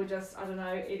if they were just, I don't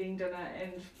know, eating dinner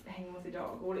and hanging with their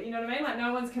dog. Or, you know what I mean? Like,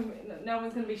 no one's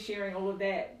going to be sharing all of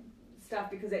that stuff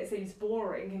because that seems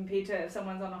boring compared to if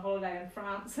someone's on a holiday in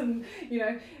France and,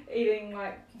 eating,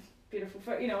 like, beautiful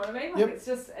food. You know what I mean? Like, it's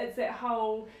that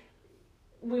whole...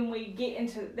 When we get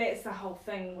into, that's the whole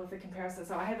thing with the comparison.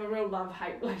 So I have a real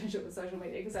love-hate relationship with social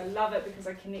media because I love it because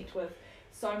I connect with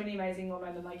so many amazing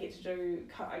women and I get to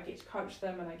coach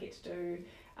them and I get to do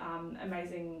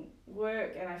amazing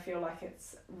work, and I feel like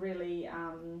it's really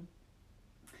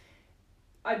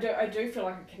I do feel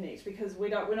like I connect because we're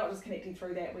not just connecting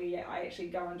through that. I actually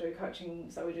go and do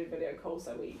coaching, so we do video calls,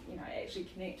 so we actually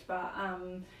connect. But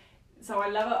so I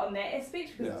love it on that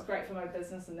aspect because it's great for my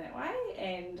business in that way,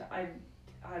 and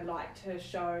I like to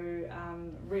show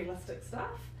realistic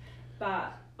stuff,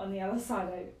 but on the other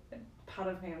side, part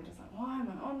of me, I'm just like, why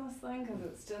am I on this thing? Because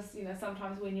it's just,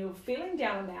 sometimes when you're feeling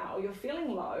down and out or you're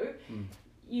feeling low,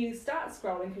 you start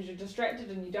scrolling because you're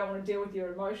distracted and you don't want to deal with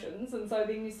your emotions, and so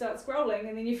then you start scrolling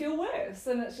and then you feel worse,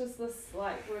 and it's just this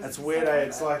like... It's weird, eh?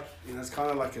 It's like, it's kind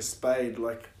of like a spade,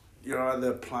 like you're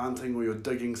either planting or you're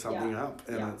digging something up,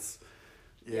 and it's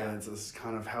just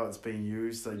kind of how it's being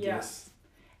used, I guess.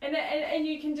 And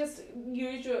you can just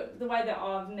use the way that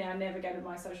I've now navigated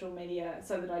my social media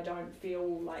so that I don't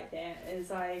feel like that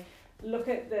is I look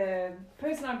at the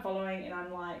person I'm following and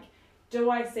I'm like,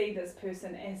 do I see this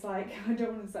person as like, I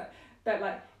don't want to say, but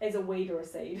like as a weed or a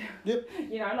seed? Yep.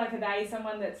 Like are they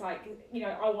someone that's like,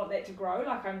 I want that to grow,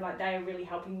 like I'm like, they are really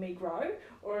helping me grow?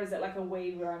 Or is it like a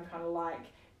weed where I'm kind of like,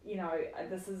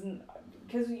 this isn't,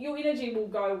 because your energy will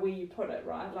go where you put it,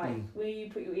 right? Like where you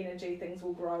put your energy, things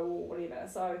will grow or whatever.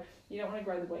 So you don't want to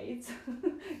grow the weeds,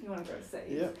 you want to grow seeds.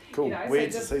 Yeah, cool.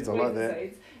 Weeds and seeds, I like that.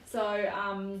 Seeds. So,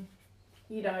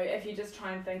 if you just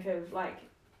try and think of like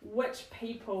which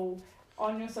people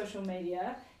on your social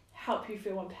media help you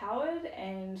feel empowered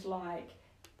and like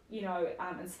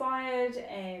inspired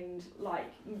and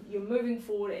like you're moving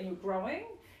forward and you're growing,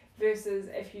 versus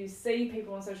if you see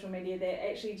people on social media that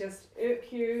actually just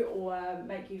irk you or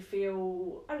make you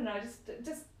feel, I don't know,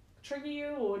 just trigger you,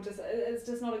 or just it's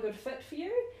just not a good fit for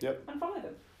you, unfollow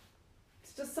them.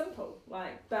 It's just simple.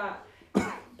 Like, but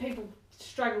people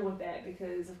struggle with that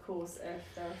because, of course,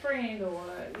 if they're a friend or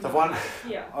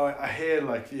I hear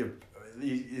like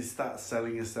you start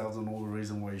selling yourselves on all the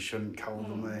reason why you shouldn't cover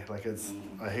them there. Like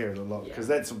I hear it a lot because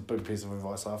that's a big piece of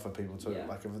advice I have for people too. Yeah.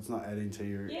 Like if it's not adding to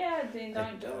you, then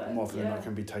don't do it. More often than not, it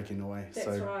can be taken away.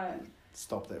 That's right.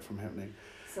 Stop that from happening.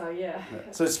 So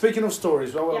So speaking of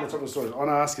stories, while we're on the topic of stories, I want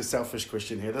to ask a selfish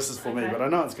question here. This is for me, but I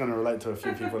know it's going to relate to a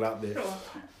few people out there. Sure.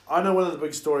 I know one of the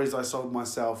big stories I sold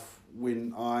myself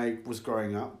when I was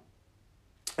growing up,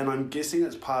 and I'm guessing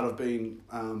it's part of being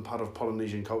part of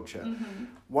Polynesian culture. Mm-hmm.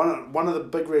 One of the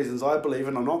big reasons I believe,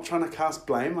 and I'm not trying to cast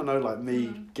blame, I know like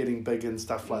me getting big and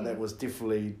stuff like that was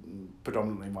definitely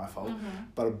predominantly my fault,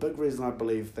 but a big reason I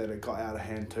believe that it got out of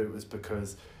hand too is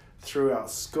because throughout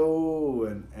school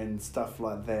and stuff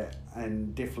like that,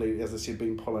 and definitely, as I said,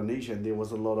 being Polynesian, there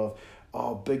was a lot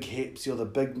of big hips, you're the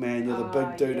big man, you're the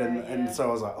big dude, and so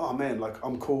I was like, oh man, like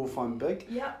I'm cool if I'm big.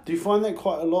 Yeah. Do you find that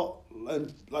quite a lot,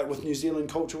 and like with New Zealand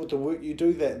culture, with the work you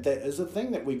do, that is a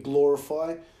thing that we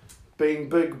glorify being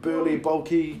big, burly,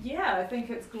 bulky? Yeah, I think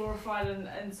it's glorified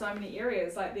in so many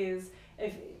areas. Like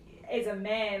as a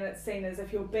man, it's seen as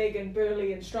if you're big and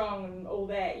burly and strong and all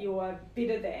that, you're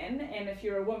better than, and if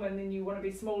you're a woman, then you want to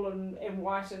be small and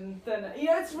white and thin.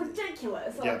 It's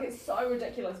ridiculous. Like it's so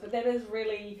ridiculous, but that is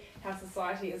really how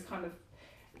society is kind of.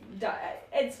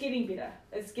 It's getting better.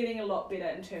 It's getting a lot better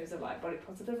in terms of like body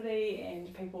positivity,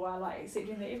 and people are like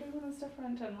accepting that everyone is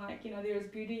different, and like there is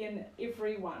beauty in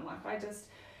everyone. Like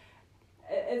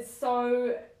it's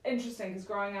so interesting because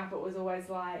growing up, it was always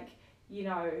like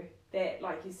that,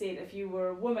 like you said, if you were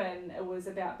a woman, it was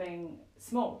about being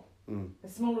small,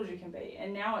 as small as you can be.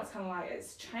 And now it's kind of like,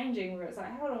 it's changing where it's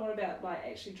like, what about like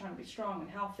actually trying to be strong and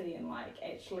healthy and like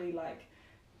actually like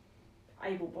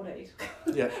able-bodied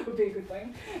would be a good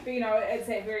thing. But it's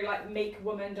that very like meek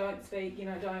woman, don't speak,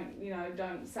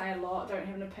 don't say a lot, don't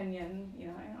have an opinion.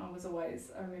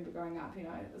 I remember growing up,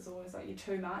 it was always like, you're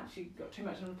too much, you've got too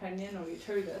much of an opinion, or you're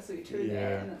too this or you're too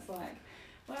that, and it's like,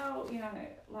 well,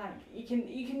 like you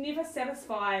can never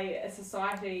satisfy a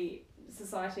society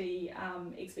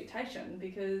expectation,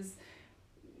 because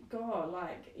God,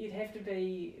 like you'd have to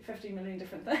be 50 million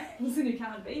different things and you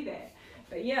can't be that.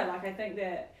 But yeah, like I think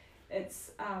that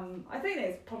it's I think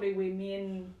that's probably where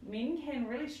men can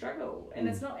really struggle, and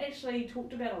it's not actually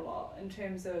talked about a lot in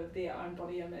terms of their own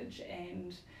body image,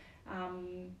 and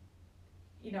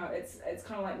it's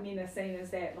kind of like men are seen as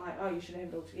that, like, oh, you should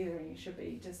have it all together and you should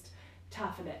be just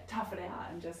tough it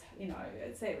out, and just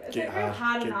it's that real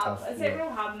harden up. It's that real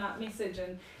harden up message,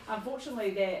 and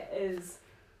unfortunately that is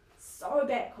so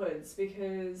backwards,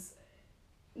 because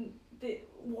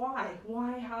why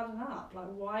harden up?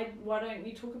 Like why don't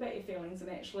you talk about your feelings and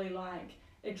actually like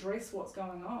address what's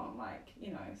going on? Like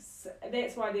so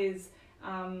that's why there's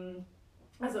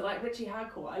is it like Richie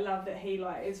Hardcore? I love that he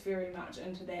like is very much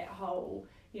into that whole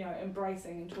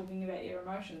embracing and talking about your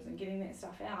emotions and getting that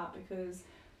stuff out, because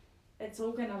it's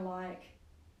all going to like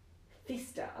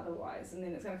fester otherwise, and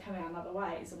then it's going to come out in other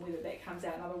ways, and whether that comes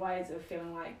out in other ways of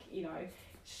feeling like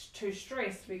too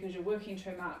stressed because you're working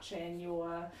too much and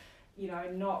you're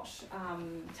not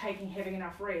having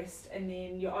enough rest, and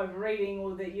then you're overeating,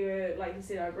 or that you're, like you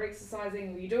said, over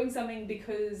exercising, or you're doing something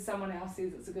because someone else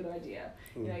says it's a good idea.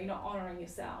 You're not honouring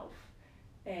yourself,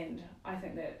 and I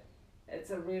think that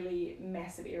it's a really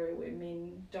massive area where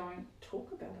men don't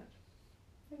talk about it.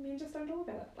 Men just don't talk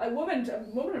about it. Like women are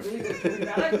really good at talking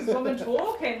about it, because women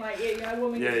talk, and like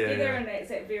women get together, and that's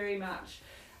that very much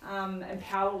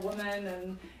empower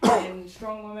women and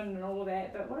strong women and all of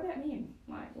that. But what about men?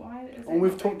 Like why is that? And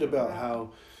we've talked about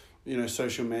how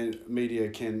social media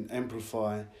can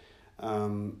amplify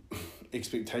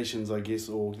expectations, I guess,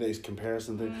 or these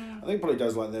comparison thing. I think it probably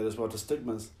does like that as well to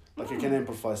stigmas. Like it can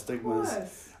amplify stigmas.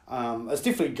 It's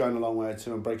definitely going a long way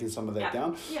to breaking some of that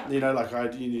down. Yeah.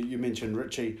 Like you mentioned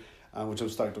Richie, which I'm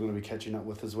stoked I'm going to be catching up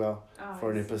with as well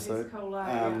for an episode. Cool,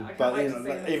 but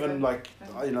even like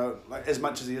as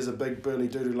much as he is a big burly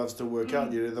dude who loves to work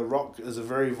out, The Rock is a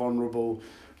very vulnerable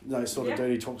sort of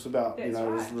dude. He talks about his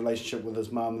relationship with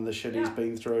his mum and the shit he's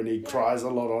been through, and he cries a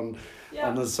lot on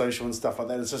his social and stuff like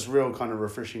that. It's just real kind of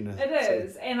refreshing to see.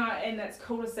 Is, and it's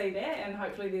cool to see that, and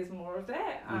hopefully there's more of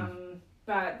that.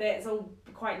 But that's all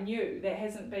quite new. That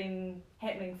hasn't been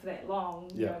happening for that long,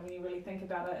 when you really think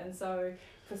about it. And so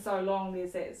for so long,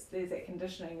 there's that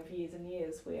conditioning of years and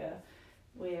years where,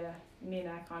 where men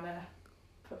are kind of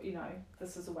put,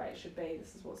 this is the way it should be,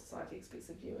 this is what society expects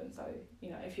of you, and so,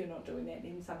 if you're not doing that,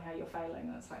 then somehow you're failing,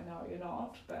 and it's like, no, you're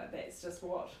not, but that's just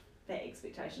what that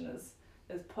expectation is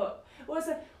put. Well,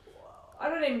 I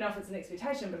don't even know if it's an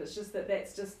expectation, but it's just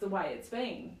that's just the way it's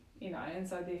been, and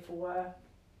so therefore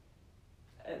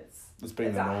it's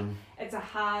been the norm. It's a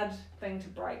hard thing to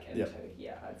break into,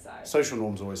 I'd say. Social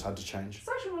norms are always hard to change.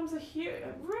 Social norms are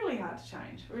really hard to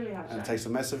change, And it takes a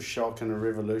massive shock and a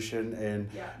revolution, and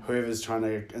whoever's trying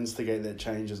to instigate that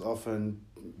change is often,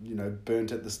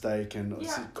 burnt at the stake and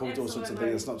called all sorts of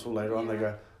things. It's not till later on they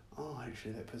go, oh,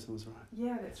 actually that person was right.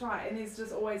 Yeah, that's right. And there's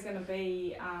just always going to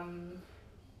be,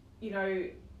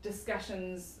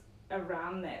 discussions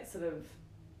around that sort of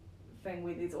thing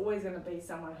where there's always going to be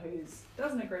someone who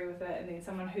doesn't agree with it, and then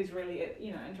someone who's really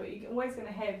into it. You're always going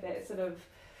to have that sort of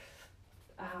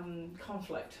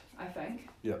conflict, I think.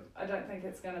 I don't think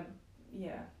it's going to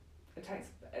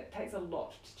it takes a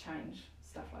lot to change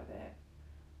stuff like that.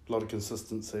 A lot of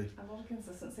consistency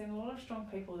and a lot of strong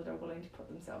people that are willing to put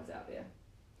themselves out there,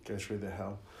 go through the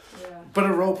hell. Yeah. Bit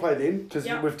of role play then, because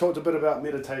we've talked a bit about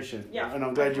meditation, and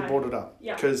I'm glad you brought it up,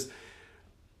 because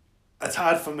it's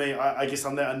hard for me. I guess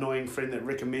I'm that annoying friend that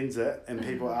recommends it, and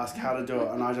people ask how to do it,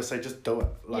 and I just say, just do it.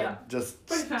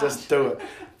 Just do it.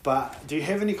 But do you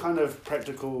have any kind of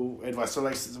practical advice? So,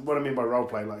 like, what I mean by role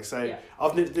play, like, say,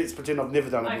 let's pretend I've never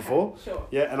done it before. Sure.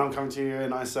 Yeah, and I'm coming to you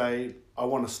and I say, I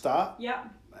want to start. Yeah.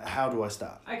 How do I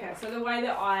start? Okay, so the way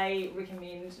that I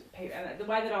recommend people, and the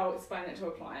way that I'll explain it to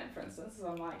a client, for instance, is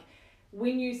I'm like,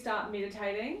 when you start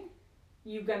meditating,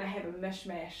 you're going to have a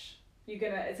mishmash. It's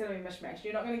going to be a mishmash.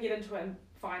 You're not going to get into it and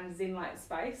find Zen-like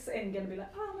space and going to be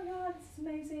like, oh my God, this is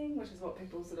amazing, which is what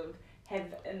people sort of have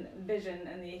envision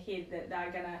in their head, that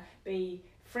they're going to be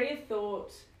free of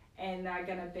thought and they're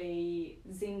going to be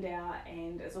zenned out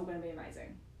and it's all going to be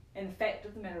amazing. And the fact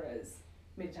of the matter is,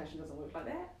 meditation doesn't work like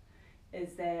that.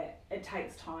 Is that it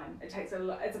takes time. It's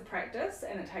a practice,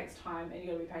 and it takes time, and you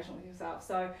got to be patient with yourself.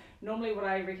 So normally what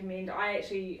I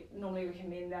actually normally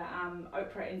recommend the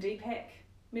Oprah and Deepak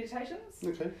meditations.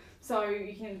 Okay. So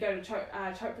you can go to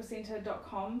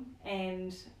chopracenter.com,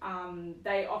 and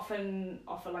they often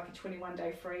offer like a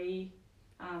 21-day free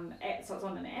app, so it's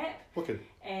on an app. Okay.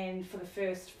 And for the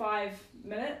first 5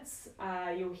 minutes,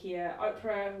 you'll hear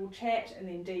Oprah will chat, and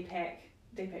then Deepak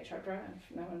Chopra,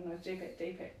 if no one knows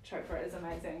Deepak Chopra is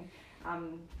amazing,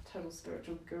 total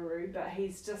spiritual guru, but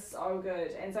he's just so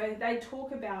good. And so they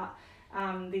talk about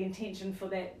the intention for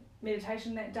that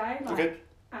meditation that day, like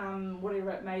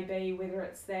whatever it may be, whether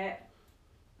it's that,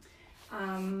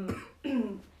 like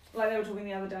they were talking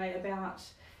the other day about,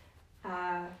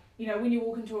 when you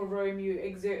walk into a room, you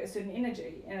exert a certain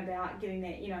energy, and about getting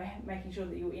that, making sure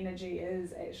that your energy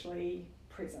is actually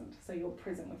present, so you're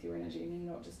present with your energy and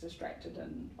you're not just distracted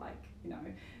and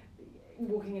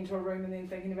walking into a room and then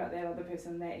thinking about that other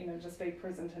person, that just be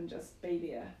present and just be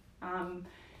there,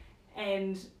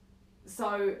 and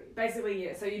so basically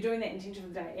so you're doing that intention for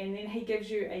the day, and then he gives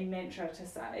you a mantra to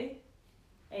say,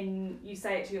 and you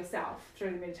say it to yourself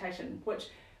through the meditation, which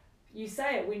you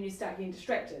say it when you start getting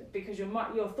distracted, because your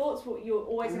thoughts you're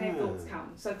always going to have thoughts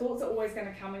come, so thoughts are always going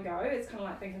to come and go. It's kind of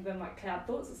like, think of them like cloud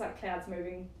thoughts. It's like clouds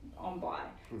moving on by.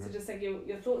 So just think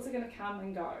your thoughts are going to come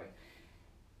and go,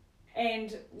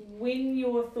 and when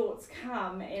your thoughts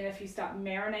come, and if you start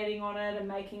marinating on it and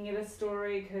making it a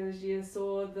story because you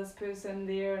saw this person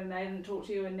there and they didn't talk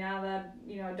to you and now they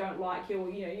don't like you, or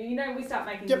we start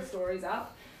making these stories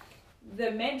up.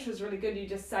 The mantra is really good. You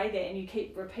just say that and you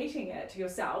keep repeating it to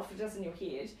yourself, just in your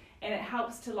head, and it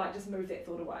helps to just move that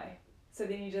thought away. So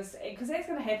then you just, because that's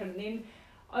going to happen, and then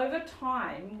over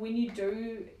time, when you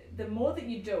do, the more that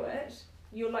you do it,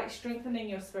 you're strengthening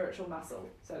your spiritual muscle,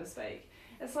 so to speak.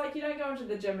 It's like you don't go into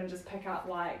the gym and just pick up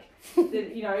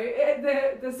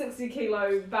the 60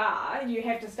 kilo bar. You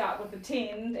have to start with the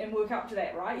 10 and work up to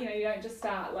that, right? You don't just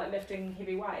start lifting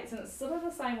heavy weights. And it's sort of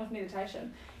the same with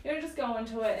meditation. You don't just go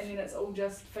into it and then it's all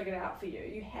just figured out for you.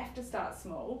 You have to start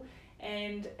small.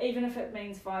 And even if it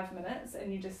means 5 minutes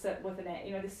and you just sit with an app,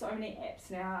 there's so many apps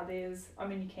now. You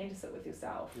can just sit with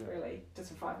yourself, really, just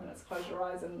for 5 minutes. Close your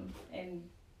eyes and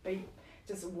be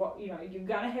just what, you're going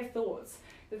to have thoughts.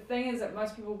 The thing is that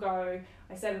most people go,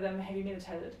 I say to them, have you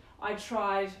meditated? I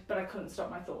tried, but I couldn't stop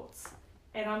my thoughts.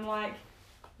 And I'm like,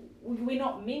 we're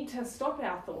not meant to stop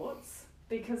our thoughts,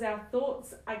 because our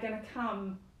thoughts are going to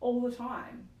come all the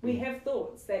time. We have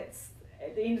thoughts. That's,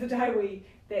 at the end of the day,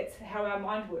 that's how our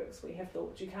mind works. We have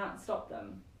thoughts. You can't stop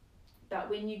them. But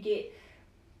when you get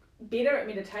better at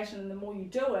meditation, and the more you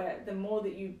do it, the more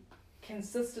that you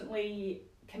consistently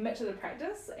commit to the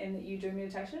practice and that you do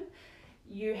meditation,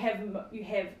 you have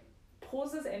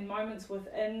pauses and moments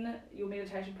within your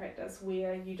meditation practice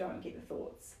where you don't get the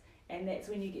thoughts. And that's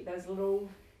when you get those little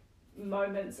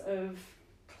moments of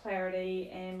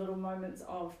clarity and little moments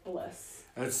of bliss.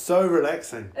 It's so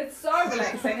relaxing. It's so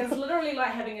relaxing. It's literally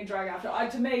like having a drug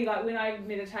after. To me, like when I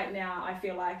meditate now, I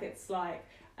feel like it's like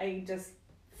I just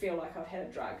feel like I've had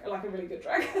a drug, like a really good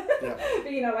drug. Yeah.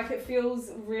 But you know, like it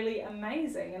feels really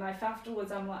amazing. And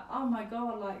afterwards I'm like, oh my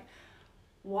God, like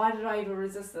why did I even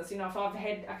resist this? You know, if I've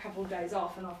had a couple of days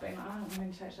off and I've been like, I don't want to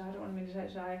meditate today, I don't want to meditate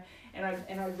today,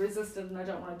 and I resisted and I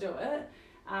don't want to do it.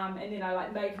 And then I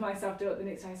like make myself do it the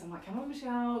next day. So I'm like, come on,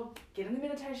 Michelle, get in the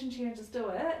meditation chair and just do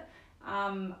it.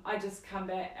 I just come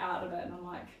back out of it and I'm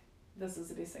like, this is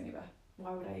the best thing ever.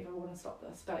 Why would I even want to stop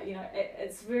this? But you know,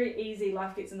 it's very easy.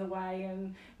 Life gets in the way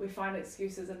and we find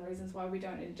excuses and reasons why we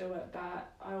don't need to do it.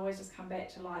 But I always just come back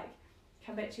to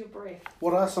your breath.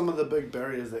 What are some of the big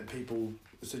barriers that people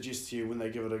suggest to you when they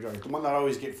give it a go? The one that I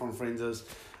always get from friends is,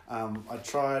 I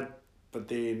tried, but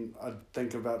then I'd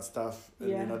think about stuff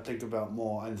and then I'd think about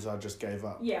more, and so I just gave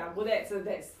up. Yeah, well that's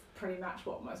pretty much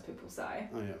what most people say.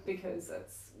 Oh yeah. Because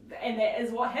that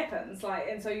is what happens. Like,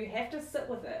 and so you have to sit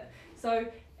with it. So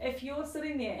if you're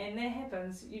sitting there and that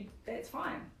happens, that's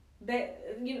fine.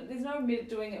 That, you know, there's no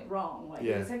doing it wrong. Like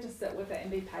you just have to sit with it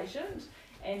and be patient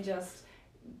and just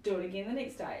do it again the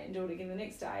next day and do it again the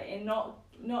next day, and not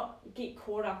get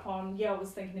caught up on, I was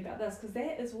thinking about this, because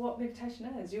that is what meditation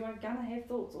is. You are gonna have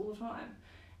thoughts all the time,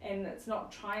 and it's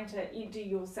not trying to empty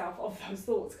yourself of those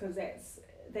thoughts, because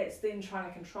that's then trying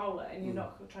to control it, and you're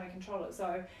not trying to control it.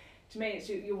 So to me, it's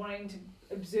you're wanting to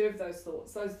observe those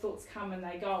thoughts. Those thoughts come and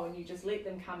they go, and you just let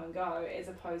them come and go, as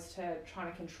opposed to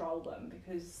trying to control them,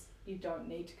 because you don't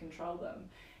need to control them.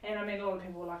 And I mean, a lot of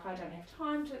people are like, I don't have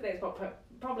time to. That's what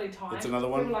probably time. That's another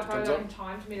one. People are like, I don't have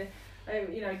time to meditate.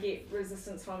 You know, get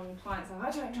resistance from clients like,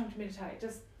 I don't have time to meditate.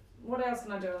 Just what else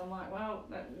can I do? I'm like, well,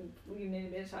 you need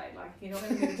to meditate. Like, if you're not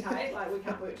going to meditate, like we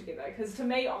can't work together. Because to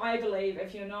me, I believe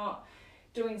if you're not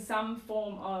doing some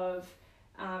form of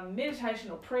meditation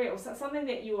or prayer or something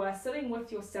that you are sitting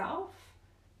with yourself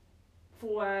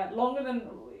for longer than,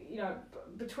 you know,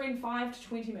 between 5 to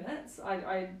 20 minutes.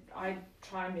 I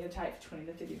try and meditate for 20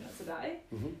 to 30 minutes a day.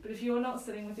 Mm-hmm. But if you're not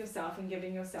sitting with yourself and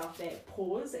giving yourself that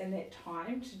pause and that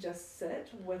time to just sit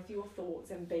with your thoughts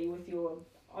and be with your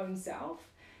own self,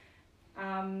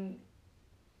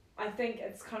 I think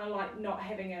it's kind of like not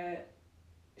having a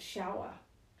shower.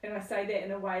 And I say that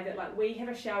in a way that, like, we have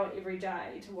a shower every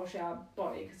day to wash our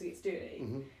body because it gets dirty.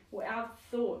 Mm-hmm. Well, our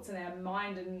thoughts and our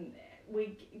mind and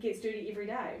gets dirty every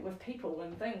day with people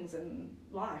and things and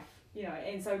life, you know.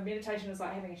 And so meditation is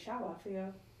like having a shower for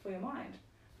your mind.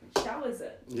 It showers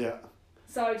it. Yeah.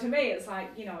 So to me, it's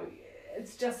like, you know,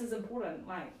 it's just as important.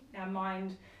 Like, our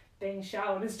mind being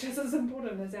showered is just as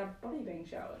important as our body being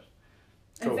showered.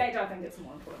 Cool. In fact, I think it's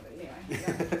more important, but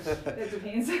anyway, that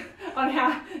depends on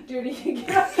how dirty you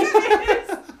get.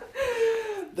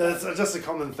 That's just a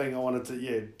common thing I wanted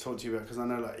to talk to you about, because I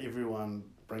know like everyone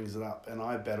brings it up and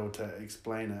I battle to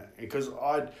explain it, because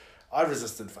I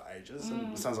resisted for ages,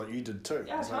 and it sounds like you did too.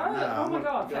 Yeah, Like, totally. Oh my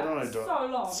God, I don't want to do so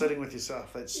it. long. Sitting with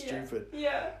yourself, that's stupid.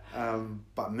 Yeah.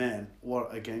 But man,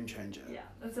 what a game changer. Yeah,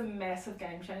 it's a massive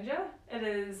game changer. It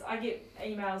is. I get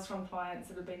emails from clients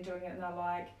that have been doing it and they're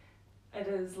like, it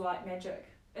is like magic.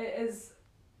 It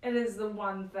is the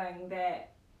one thing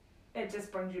that it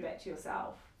just brings you back to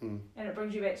yourself. And it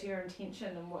brings you back to your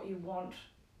intention and what you want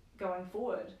going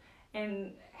forward,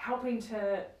 and helping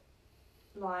to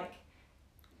like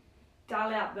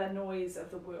dull out the noise of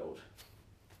the world,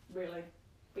 really,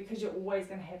 because you're always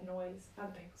going to have noise,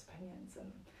 other people's opinions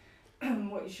and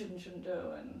what you should and shouldn't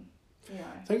do, and you know.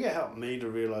 I think it helped me to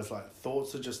realise like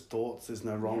thoughts are just thoughts. There's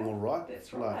no wrong or right.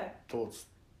 That's right. Like thoughts.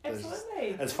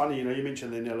 Absolutely. It's funny, you know. You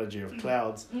mentioned the analogy of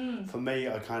clouds. For me,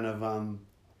 I kind of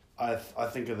I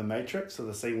think of the Matrix, or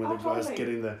the scene where the guy's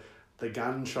getting the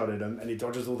gun shot at him and he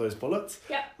dodges all those bullets.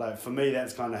 Yeah. Like for me,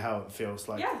 that's kind of how it feels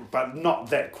like. Yeah. But not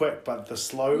that quick, but the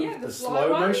slow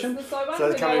slow motion. The slow ones,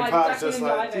 so it's coming parts just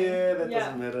like, diving.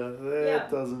 Doesn't matter. That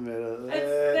doesn't matter.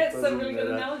 That's doesn't a really good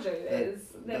matter. analogy.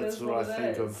 That's what I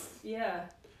think of. Yeah.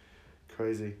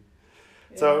 Crazy.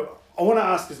 Yeah. So I want to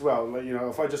ask as well, like, you know,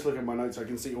 if I just look at my notes, I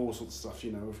can see all sorts of stuff.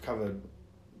 You know, we've covered,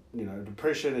 you know,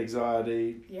 depression,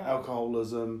 anxiety,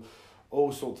 alcoholism,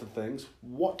 all sorts of things.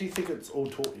 What do you think it's all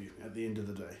taught you at the end of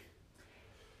the day?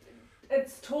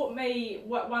 It's taught me,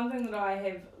 one thing that I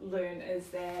have learned is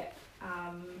that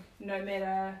no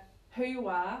matter who you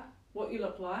are, what you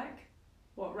look like,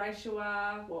 what race you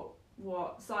are,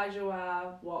 what size you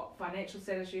are, what financial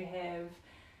status you have,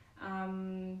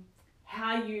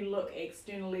 how you look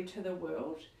externally to the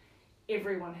world,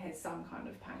 everyone has some kind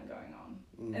of pain going on.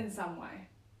 in some way.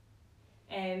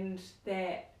 And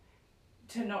that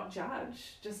to not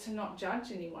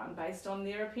judge anyone based on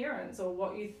their appearance or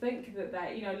what you think that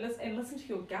they, you know, listen to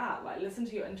your gut, like listen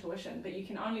to your intuition, but you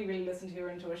can only really listen to your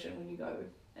intuition when you go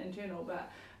internal. But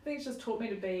I think it's just taught me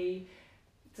to be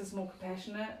just more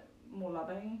compassionate, more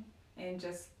loving, and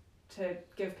just to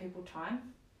give people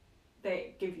time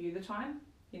that give you the time,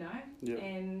 you know. Yeah.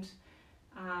 And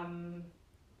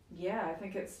I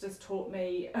think it's just taught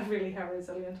me really how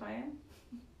resilient I am,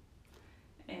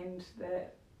 and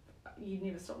that you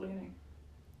never stop learning.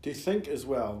 Do you think as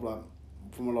well, like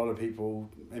from a lot of people,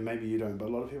 and maybe you don't, but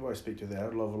a lot of people I speak to, they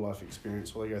have a lot of life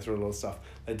experience, or they go through a lot of stuff,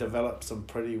 they develop some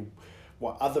pretty,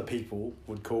 what other people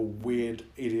would call weird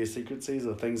idiosyncrasies,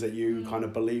 or things that you kind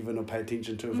of believe in or pay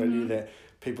attention to, a value that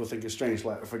people think is strange.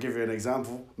 Like, if I give you an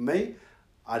example, me,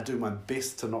 I do my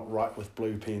best to not write with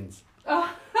blue pens.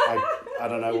 Oh. I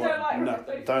don't know You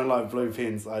what. Don't like blue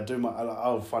pens.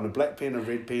 I'll find a black pen, a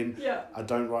red pen. Yeah. I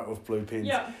don't write with blue pens.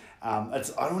 Yeah. I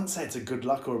wouldn't say it's a good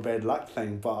luck or a bad luck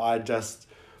thing, but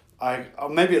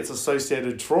maybe it's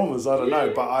associated traumas, I don't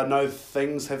know, but I know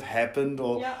things have happened,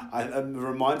 or it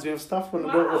reminds me of stuff when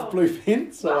I do it with blue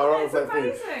pen, so I write with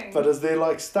black pen. But is there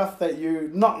like stuff that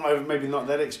you, maybe not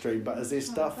that extreme, but is there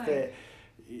stuff that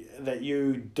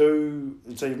you do,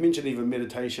 so you've mentioned even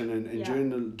meditation and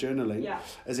journaling,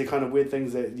 is there kind of weird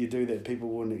things that you do that people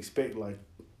wouldn't expect? Like,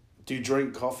 do you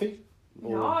drink coffee?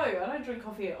 Or? No, I don't drink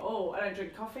coffee at all. I don't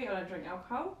drink coffee, I don't drink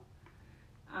alcohol.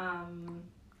 I'm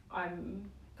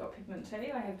got peppermint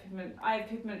tea. I have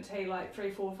peppermint tea like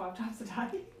 3, 4, 5 times a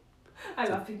day. I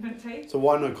love peppermint tea. So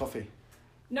why no coffee?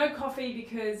 No coffee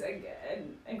because it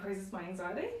increases my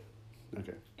anxiety.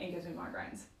 Okay. And gives me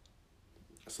migraines.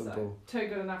 Simple. So, 2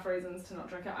 good enough reasons to not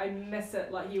drink it. I miss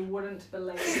it like you wouldn't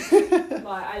believe.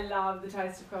 Like, I love the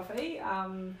taste of coffee.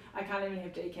 I can't even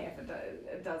have decaf.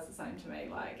 It does the same to me.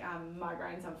 Like,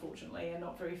 migraines, unfortunately, are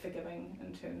not very forgiving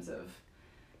in terms of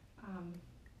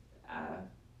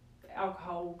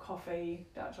alcohol, coffee,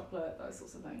 dark chocolate, those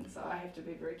sorts of things. So I have to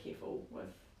be very careful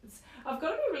with. I've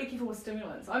got to be really careful with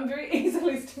stimulants. I'm very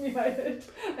easily stimulated.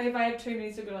 If I have too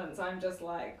many stimulants, I'm just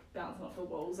like bouncing off the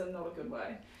walls in not a good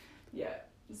way. Yeah.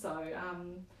 So,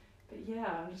 but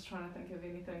yeah, I'm just trying to think of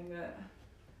anything that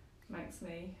makes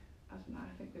me, I don't know,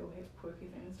 I think we all have quirky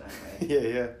things, don't we?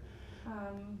 Yeah.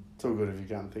 It's all good if you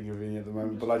can't think of any at the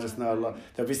moment, but I just know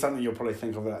there'll be something you'll probably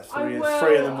think of at 3 in the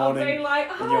morning, I'll be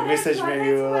like, and you'll message me and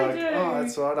you're like, oh,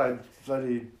 that's right, I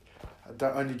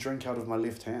don't only drink out of my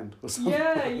left hand or something.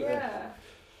 Yeah.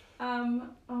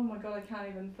 Oh my god, I can't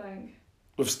even think.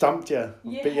 We've stumped you.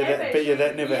 Bet you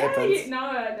that never happens. No,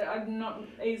 I'm not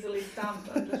easily stumped.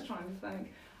 I'm just trying to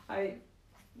think.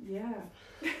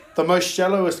 The most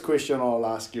shallowest question I'll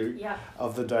ask you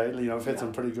of the day, I've had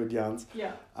some pretty good yarns.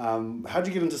 Yeah. How'd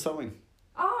you get into sewing?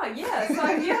 Oh, yeah. So,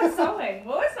 sewing.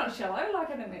 Well, it's not shallow.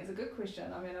 Like, I think that's a good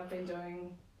question. I mean,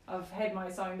 I've had my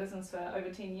sewing business for over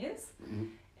 10 years. Mm-hmm.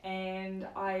 And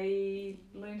I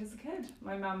learned as a kid.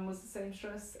 My mum was a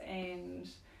seamstress, and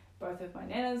both of my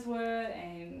nanas were,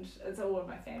 and it's all in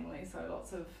my family, so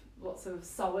lots of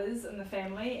sewers in the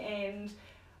family. And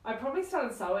I probably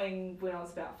started sewing when I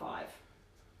was about 5,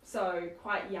 so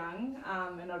quite young,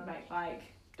 and I'd make like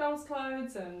dolls'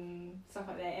 clothes and stuff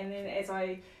like that. And then as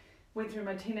I went through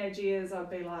my teenage years,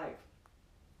 I'd be like,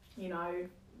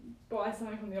 buy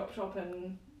something from the op shop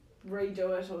and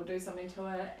redo it or do something to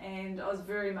it. And I was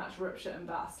very much rip, shit and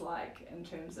bust, like in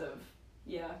terms of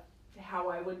how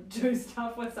I would do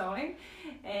stuff with sewing.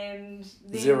 And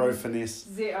then zero finesse.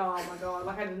 Oh my god,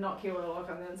 like I did not care what I looked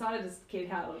on the inside, I just cared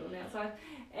how it looked on the outside.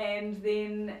 And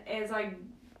then as I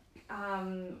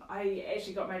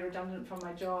actually got made redundant from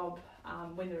my job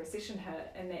when the recession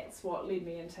hit, and that's what led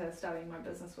me into starting my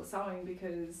business with sewing,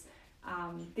 because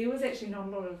there was actually not a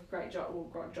lot of great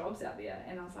jobs out there.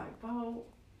 And I was like, well,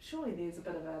 surely there's a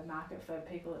bit of a market for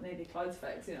people that need their clothes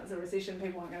fixed. It's a recession,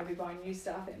 people aren't going to be buying new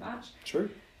stuff that much. True.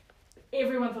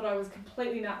 Everyone thought I was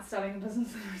completely nuts starting a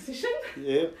business in a recession.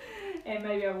 Yeah. And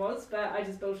maybe I was, but I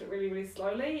just built it really, really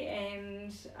slowly,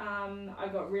 and I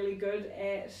got really good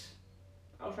at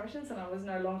alterations, and I was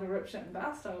no longer rip, shit and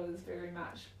bust. I was very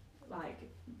much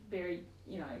very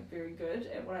good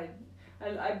at what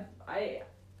I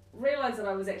realised that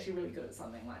I was actually really good at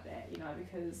something like that,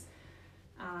 because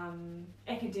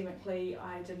academically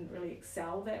I didn't really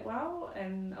excel that well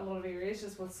in a lot of areas.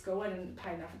 Just with school, I didn't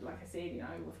pay enough, like I said,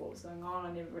 with what was going on,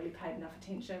 I never really paid enough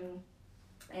attention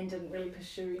and didn't really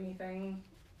pursue anything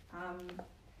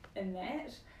in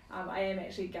that. I am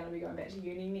actually going to be going back to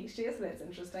uni next year, so that's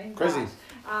interesting. Crazy.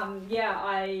 But,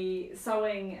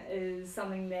 sewing is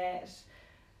something that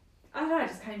I don't know, it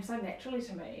just came so naturally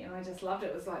to me, and I just loved it.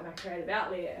 It was like my creative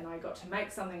outlet, and I got to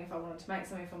make something if I wanted to make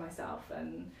something for myself,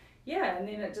 and and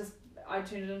then I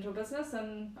turned it into a business,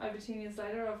 and over 10 years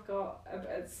later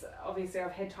it's obviously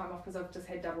I've had time off because I've just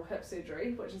had double hip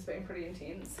surgery, which has been pretty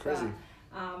intense. Crazy.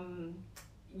 But,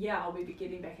 I'll be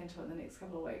getting back into it in the next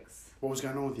couple of weeks. What was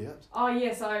going on with your hips? Oh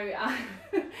yeah, so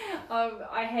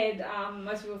I had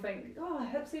most people think,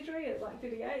 hip surgery at like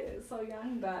 38, it's so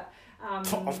young, but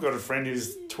I've got a friend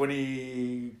who's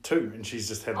 22 and she's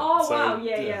just had. Oh wow,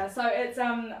 yeah. So it's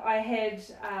I had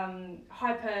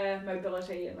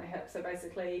hypermobility in my hips. So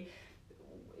basically,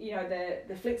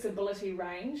 the flexibility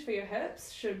range for your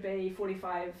hips should be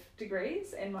 45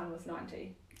 degrees, and mine was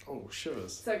 90. Oh,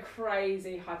 shivers. So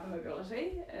crazy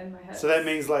hypermobility in my hips. So that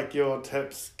means like your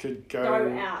hips could go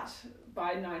out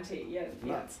by 90.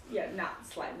 Nuts.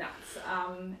 Nuts, like nuts.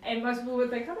 And most people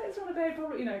would think, that's not a bad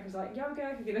problem, because like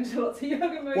yoga, you get into lots of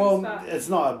yoga moves. Well, but it's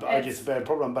not, I guess, a bad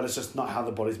problem, but it's just not how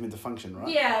the body's meant to function, right?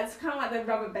 Yeah, it's kind of like the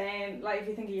rubber band. Like if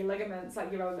you think of your ligaments,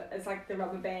 it's like the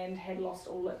rubber band had lost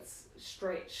all its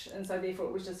stretch, and so therefore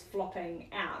it was just flopping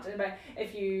out. And but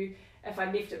if I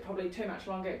left it probably too much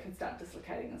longer, it could start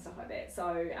dislocating and stuff like that.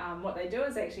 So what they do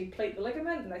is they actually pleat the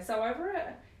ligament and they sew over it,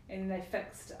 and they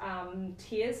fixed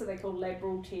tears, so they're called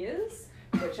labral tears,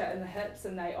 which are in the hips,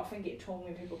 and they often get torn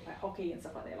when people play hockey and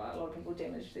stuff like that. Like a lot of people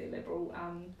damage their labral,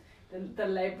 the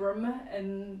labrum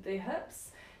in their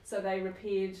hips, so they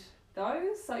repaired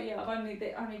those. So that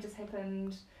only just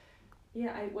happened,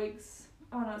 8 weeks.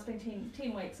 Oh no, it's been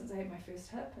 10 weeks since I had my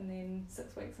first hip, and then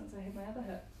 6 weeks since I had my other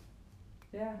hip.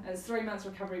 Yeah, it's 3 months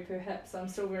recovery per hip, so I'm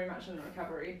still very much in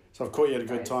recovery. So I've caught you at a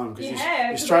good time, because you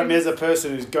strike me as a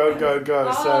person who's go. I am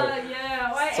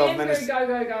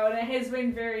very go, and it has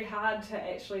been very hard to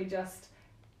actually just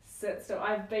sit still.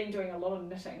 I've been doing a lot of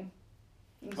knitting.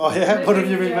 Oh yeah, what have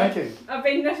you been making? I've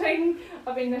been knitting.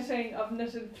 I've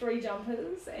knitted 3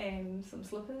 jumpers and some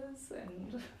slippers,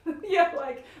 and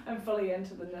I'm fully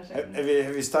into the knitting.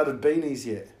 Have you started beanies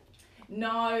yet? No,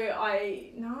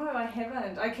 I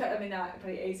haven't. They're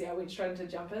pretty easy. I went straight into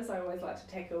jumpers. I always like to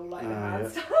tackle the hard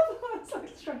stuff. I was like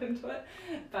straight into it.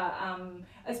 But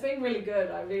it's been really good.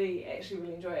 I actually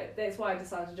really enjoy it. That's why I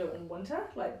decided to do it in winter,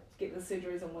 get the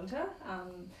surgeries in winter.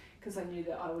 Because I knew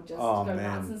that I would just go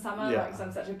nuts in summer, because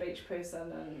I'm such a beach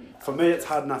person. And for me, it's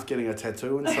hard enough getting a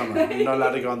tattaoo in summer. You're not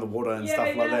allowed to go in the water and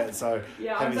stuff like that. So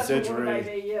having I'm surgery. Such a water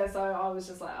baby, so I was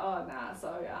just like, oh nah.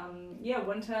 So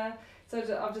winter. So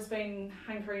I've just been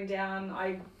hunkering down.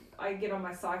 I get on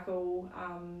my cycle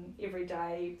every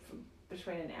day for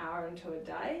between an hour and 2 a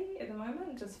day at the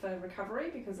moment, just for recovery,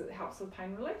 because it helps with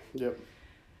pain relief. Yep.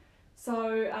 So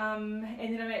and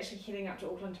then I'm actually heading up to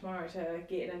Auckland tomorrow to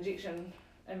get an injection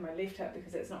in my left hip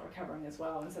because it's not recovering as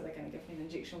well, and so they're going to give me an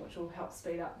injection which will help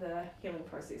speed up the healing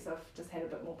process. I've just had a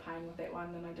bit more pain with that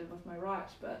one than I did with my right,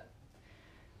 but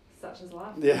such is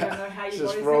life. Yeah. You don't know how your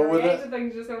body's going to react to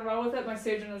things, you're just going to roll with it. My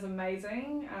surgeon is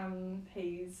amazing.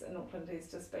 He's in Auckland, he's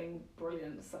just been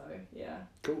brilliant, so yeah.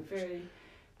 Cool. Very,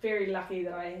 very lucky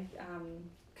that I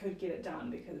could get it done,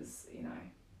 because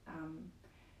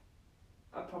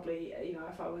I probably,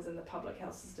 if I was in the public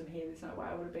health system here, there's no way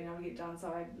I would have been able to get done. So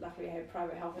I luckily had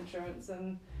private health insurance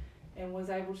and was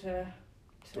able to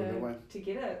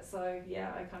get it. So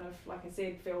yeah, I kind of, like I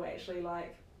said, feel actually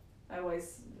like I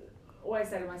always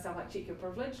say to myself, check your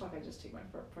privilege. I just check my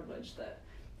privilege that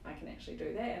I can actually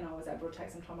do that, and I was able to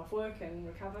take some time off work and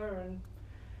recover, and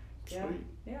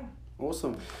yeah.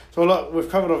 Awesome. So look, we've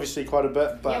covered obviously quite a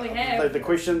bit, but we have. The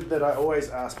question that I always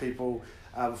ask people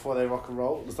before they rock and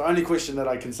roll, it's the only question that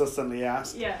I consistently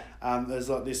ask. Yeah. Is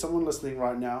there's someone listening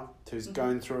right now who's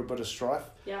going through a bit of strife.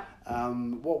 Yeah.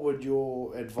 What would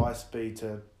your advice be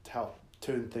to help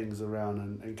turn things around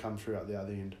and come through at the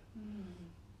other end?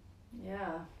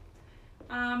 Yeah.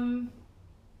 I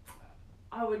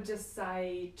would just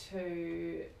say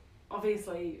to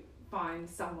obviously find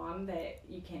someone that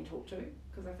you can talk to,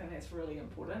 because I think that's really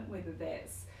important. Whether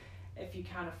that's, if you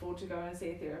can't afford to go and see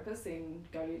a therapist, then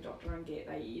go to your doctor and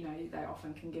they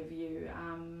often can give you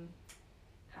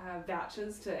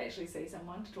vouchers to actually see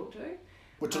someone to talk to.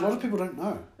 Which a lot of people don't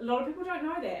know. A lot of people don't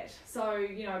know that. So,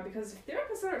 because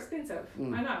therapists are expensive.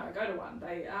 I know, I go to one.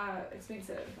 They are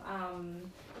expensive.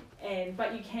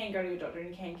 But you can go to your doctor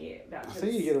and you can get vouchers. I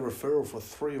think you get a referral for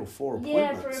 3 or 4 appointments.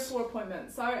 Yeah, 3 or 4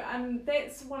 appointments. So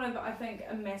that's one of, I think,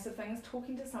 a massive thing is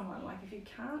talking to someone. If you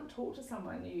can't talk to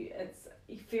someone, you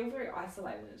feel very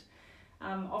isolated.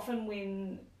 Often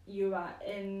when you are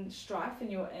in strife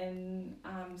and you're in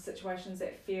situations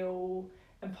that feel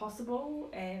impossible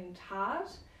and hard,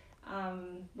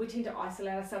 we tend to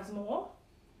isolate ourselves more,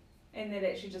 and that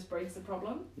actually just breeds the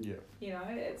problem. Yeah.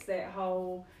 It's that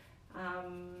whole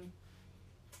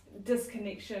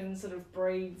Disconnection sort of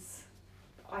breeds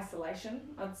isolation,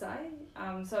 I'd say.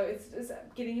 So it's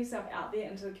getting yourself out there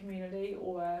into the community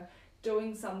or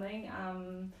doing something.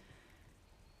 And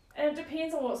it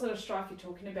depends on what sort of strife you're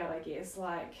talking about, I guess.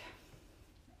 Like,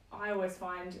 I always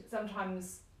find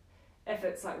sometimes if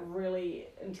it's like really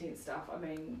intense stuff, I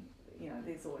mean,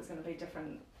 there's always going to be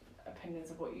different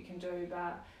opinions of what you can do,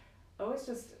 but I always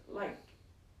just like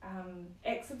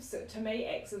acts of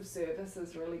service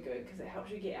is really good because it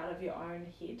helps you get out of your own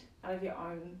head, out of your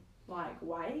own like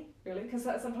way, really, because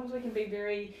sometimes we can be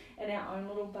very in our own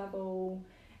little bubble,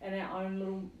 in our own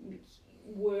little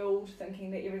world, thinking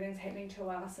that everything's happening to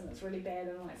us and it's really bad,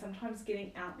 and like sometimes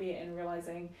getting out there and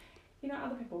realizing,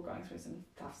 other people are going through some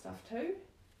tough stuff too,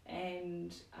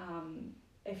 and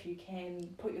if you can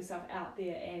put yourself out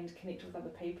there and connect with other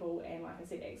people, and like I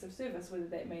said, acts of service, whether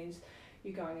that means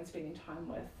you're going and spending time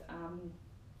with,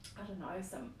 I don't know,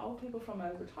 some old people from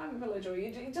a retirement village, or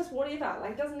you just whatever,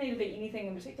 like it doesn't need to be anything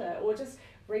in particular, or just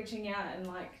reaching out and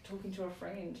like talking to a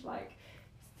friend, like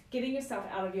getting yourself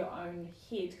out of your own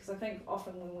head, because I think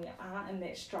often when we are in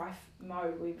that strife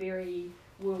mode,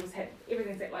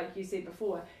 everything's that, like you said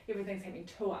before, everything's happening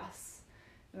to us,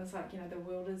 and it's like, the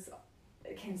world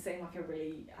it can seem like a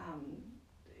really,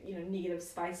 negative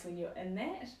space when you're in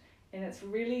that, and it's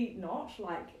really not.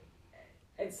 Like,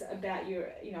 it's about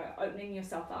your, opening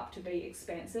yourself up to be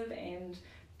expansive and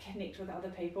connect with other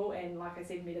people, and like I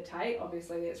said, meditate.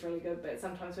 Obviously that's really good, but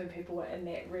sometimes when people are in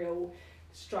that real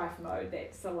strife mode,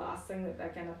 that's the last thing that they're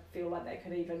going to feel like they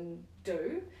could even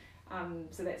do.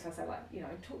 So that's why I say, like,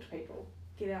 talk to people,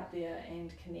 get out there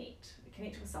and connect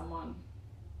with someone.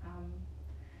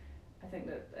 I think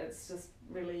that it's just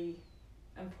really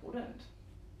important.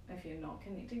 If you're not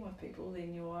connecting with people,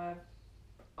 then you're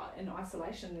in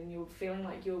isolation, and you're feeling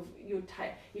like you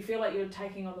feel like you're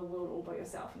taking on the world all by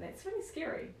yourself, and that's really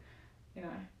scary,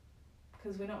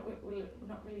 because we're not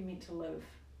really meant to live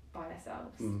by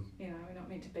ourselves. We're not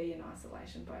meant to be in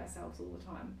isolation by ourselves all the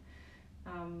time.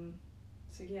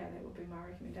 So yeah, that would be my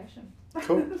recommendation.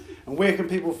 Cool. And where can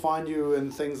people find you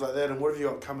and things like that, and what have you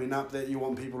got coming up that you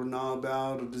want people to know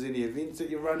about, or does any events that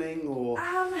you're running, or?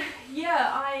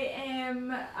 I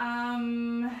am,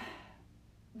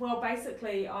 well,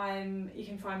 basically you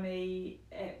can find me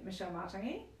at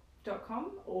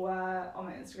michellemartingi.com, or on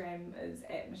my Instagram is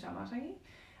at michellemartingi.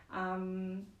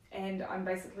 And I'm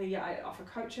basically, I offer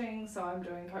coaching, so I'm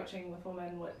doing coaching with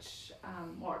women, which, I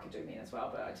could do men as well,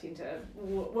 but I tend to,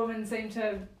 women seem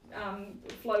to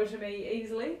flow to me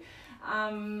easily.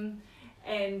 And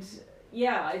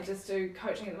yeah, I just do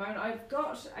coaching at the moment. I've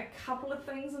got a couple of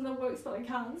things in the works, but I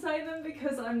can't say them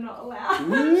because I'm not allowed.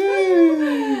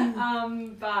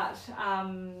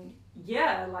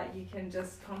 Yeah, like you can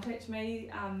just contact me,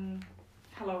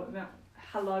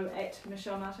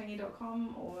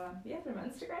 hello@michellemartingi.com, or through my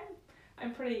Instagram.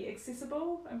 I'm pretty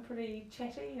accessible, I'm pretty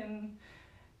chatty and,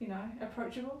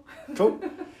 approachable. Cool.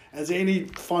 Is there any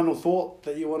final thought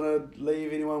that you want to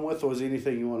leave anyone with, or is there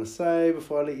anything you want to say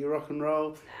before I let you rock and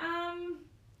roll?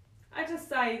 I just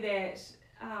say that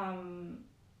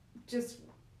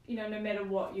no matter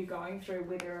what you're going through,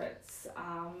 whether it's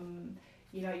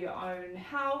your own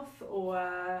health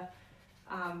or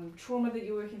trauma that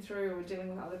you're working through or dealing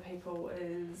with other people,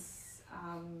 is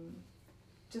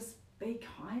just be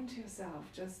kind to yourself.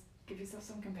 Just give yourself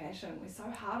some compassion. We're so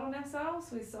hard on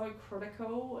ourselves, we're so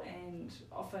critical, and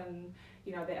often,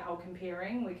 that whole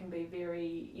comparing, we can be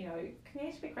very, can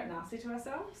actually be quite nasty to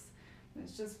ourselves. And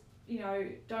it's just,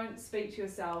 don't speak to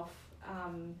yourself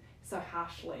so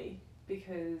harshly,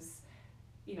 because,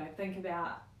 think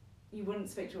about, you wouldn't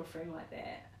speak to a friend like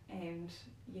that, and,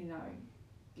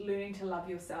 learning to love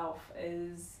yourself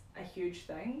is a huge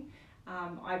thing.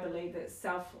 I believe that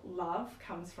self-love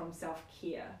comes from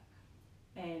self-care,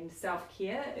 and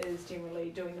self-care is generally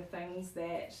doing the things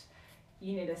that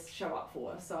you need to show up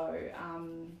for. So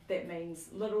that means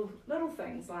little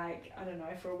things like, I don't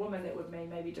know, for a woman that would mean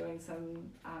maybe doing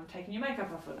some taking your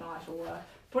makeup off at night, or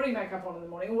putting makeup on in the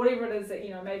morning, or whatever it is that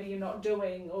maybe you're not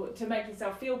doing, or to make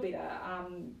yourself feel better,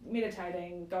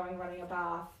 meditating, running a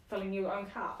bath, filling your own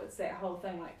cup. It's that whole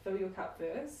thing, like fill your cup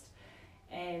first,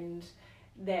 and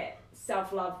that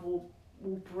self-love will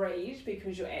breed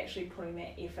because you're actually putting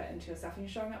that effort into yourself and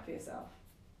you're showing up for yourself.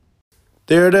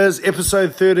 There it is,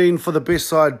 episode 13 for the Best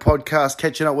Side podcast,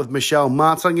 catching up with Michelle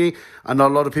Martingi. I know a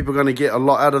lot of people are going to get a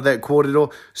lot out of that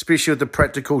kōrero, especially with the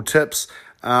practical tips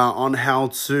on how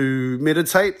to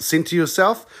meditate, center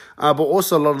yourself, but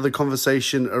also a lot of the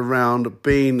conversation around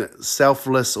being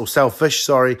selfish,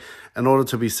 in order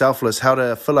to be selfless, how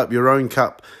to fill up your own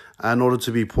cup in order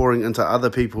to be pouring into other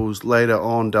people's later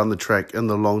on down the track in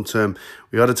the long term.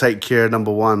 We got to take care,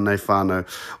 number one, ne whānau.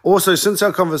 Also, since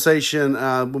our conversation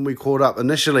when we caught up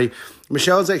initially,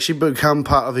 Michelle's actually become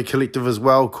part of a collective as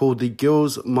well called the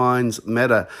Girls Minds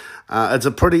Matter. It's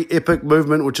a pretty epic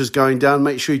movement which is going down.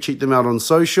 Make sure you check them out on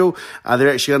social. They're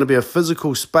actually going to be a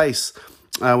physical space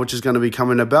which is going to be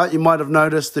coming about. You might have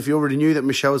noticed, if you already knew that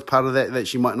Michelle was part of that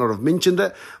she might not have mentioned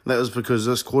it. That was because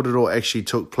this korero actually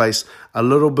took place a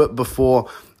little bit before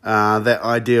that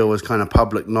idea was kind of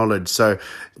public knowledge. So,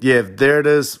 yeah, there it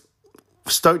is.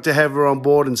 Stoked to have her on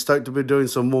board and stoked to be doing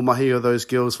some more mahi of those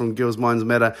girls from Girls Minds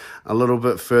Matter a little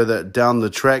bit further down the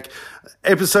track.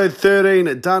 Episode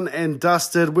 13, done and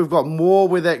dusted. We've got more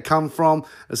where that come from.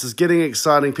 This is getting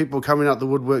exciting. People coming out the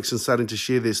woodworks and starting to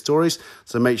share their stories.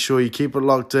 So make sure you keep it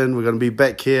locked in. We're going to be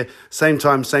back here, same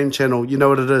time, same channel. You know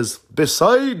what it is. Best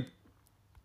side.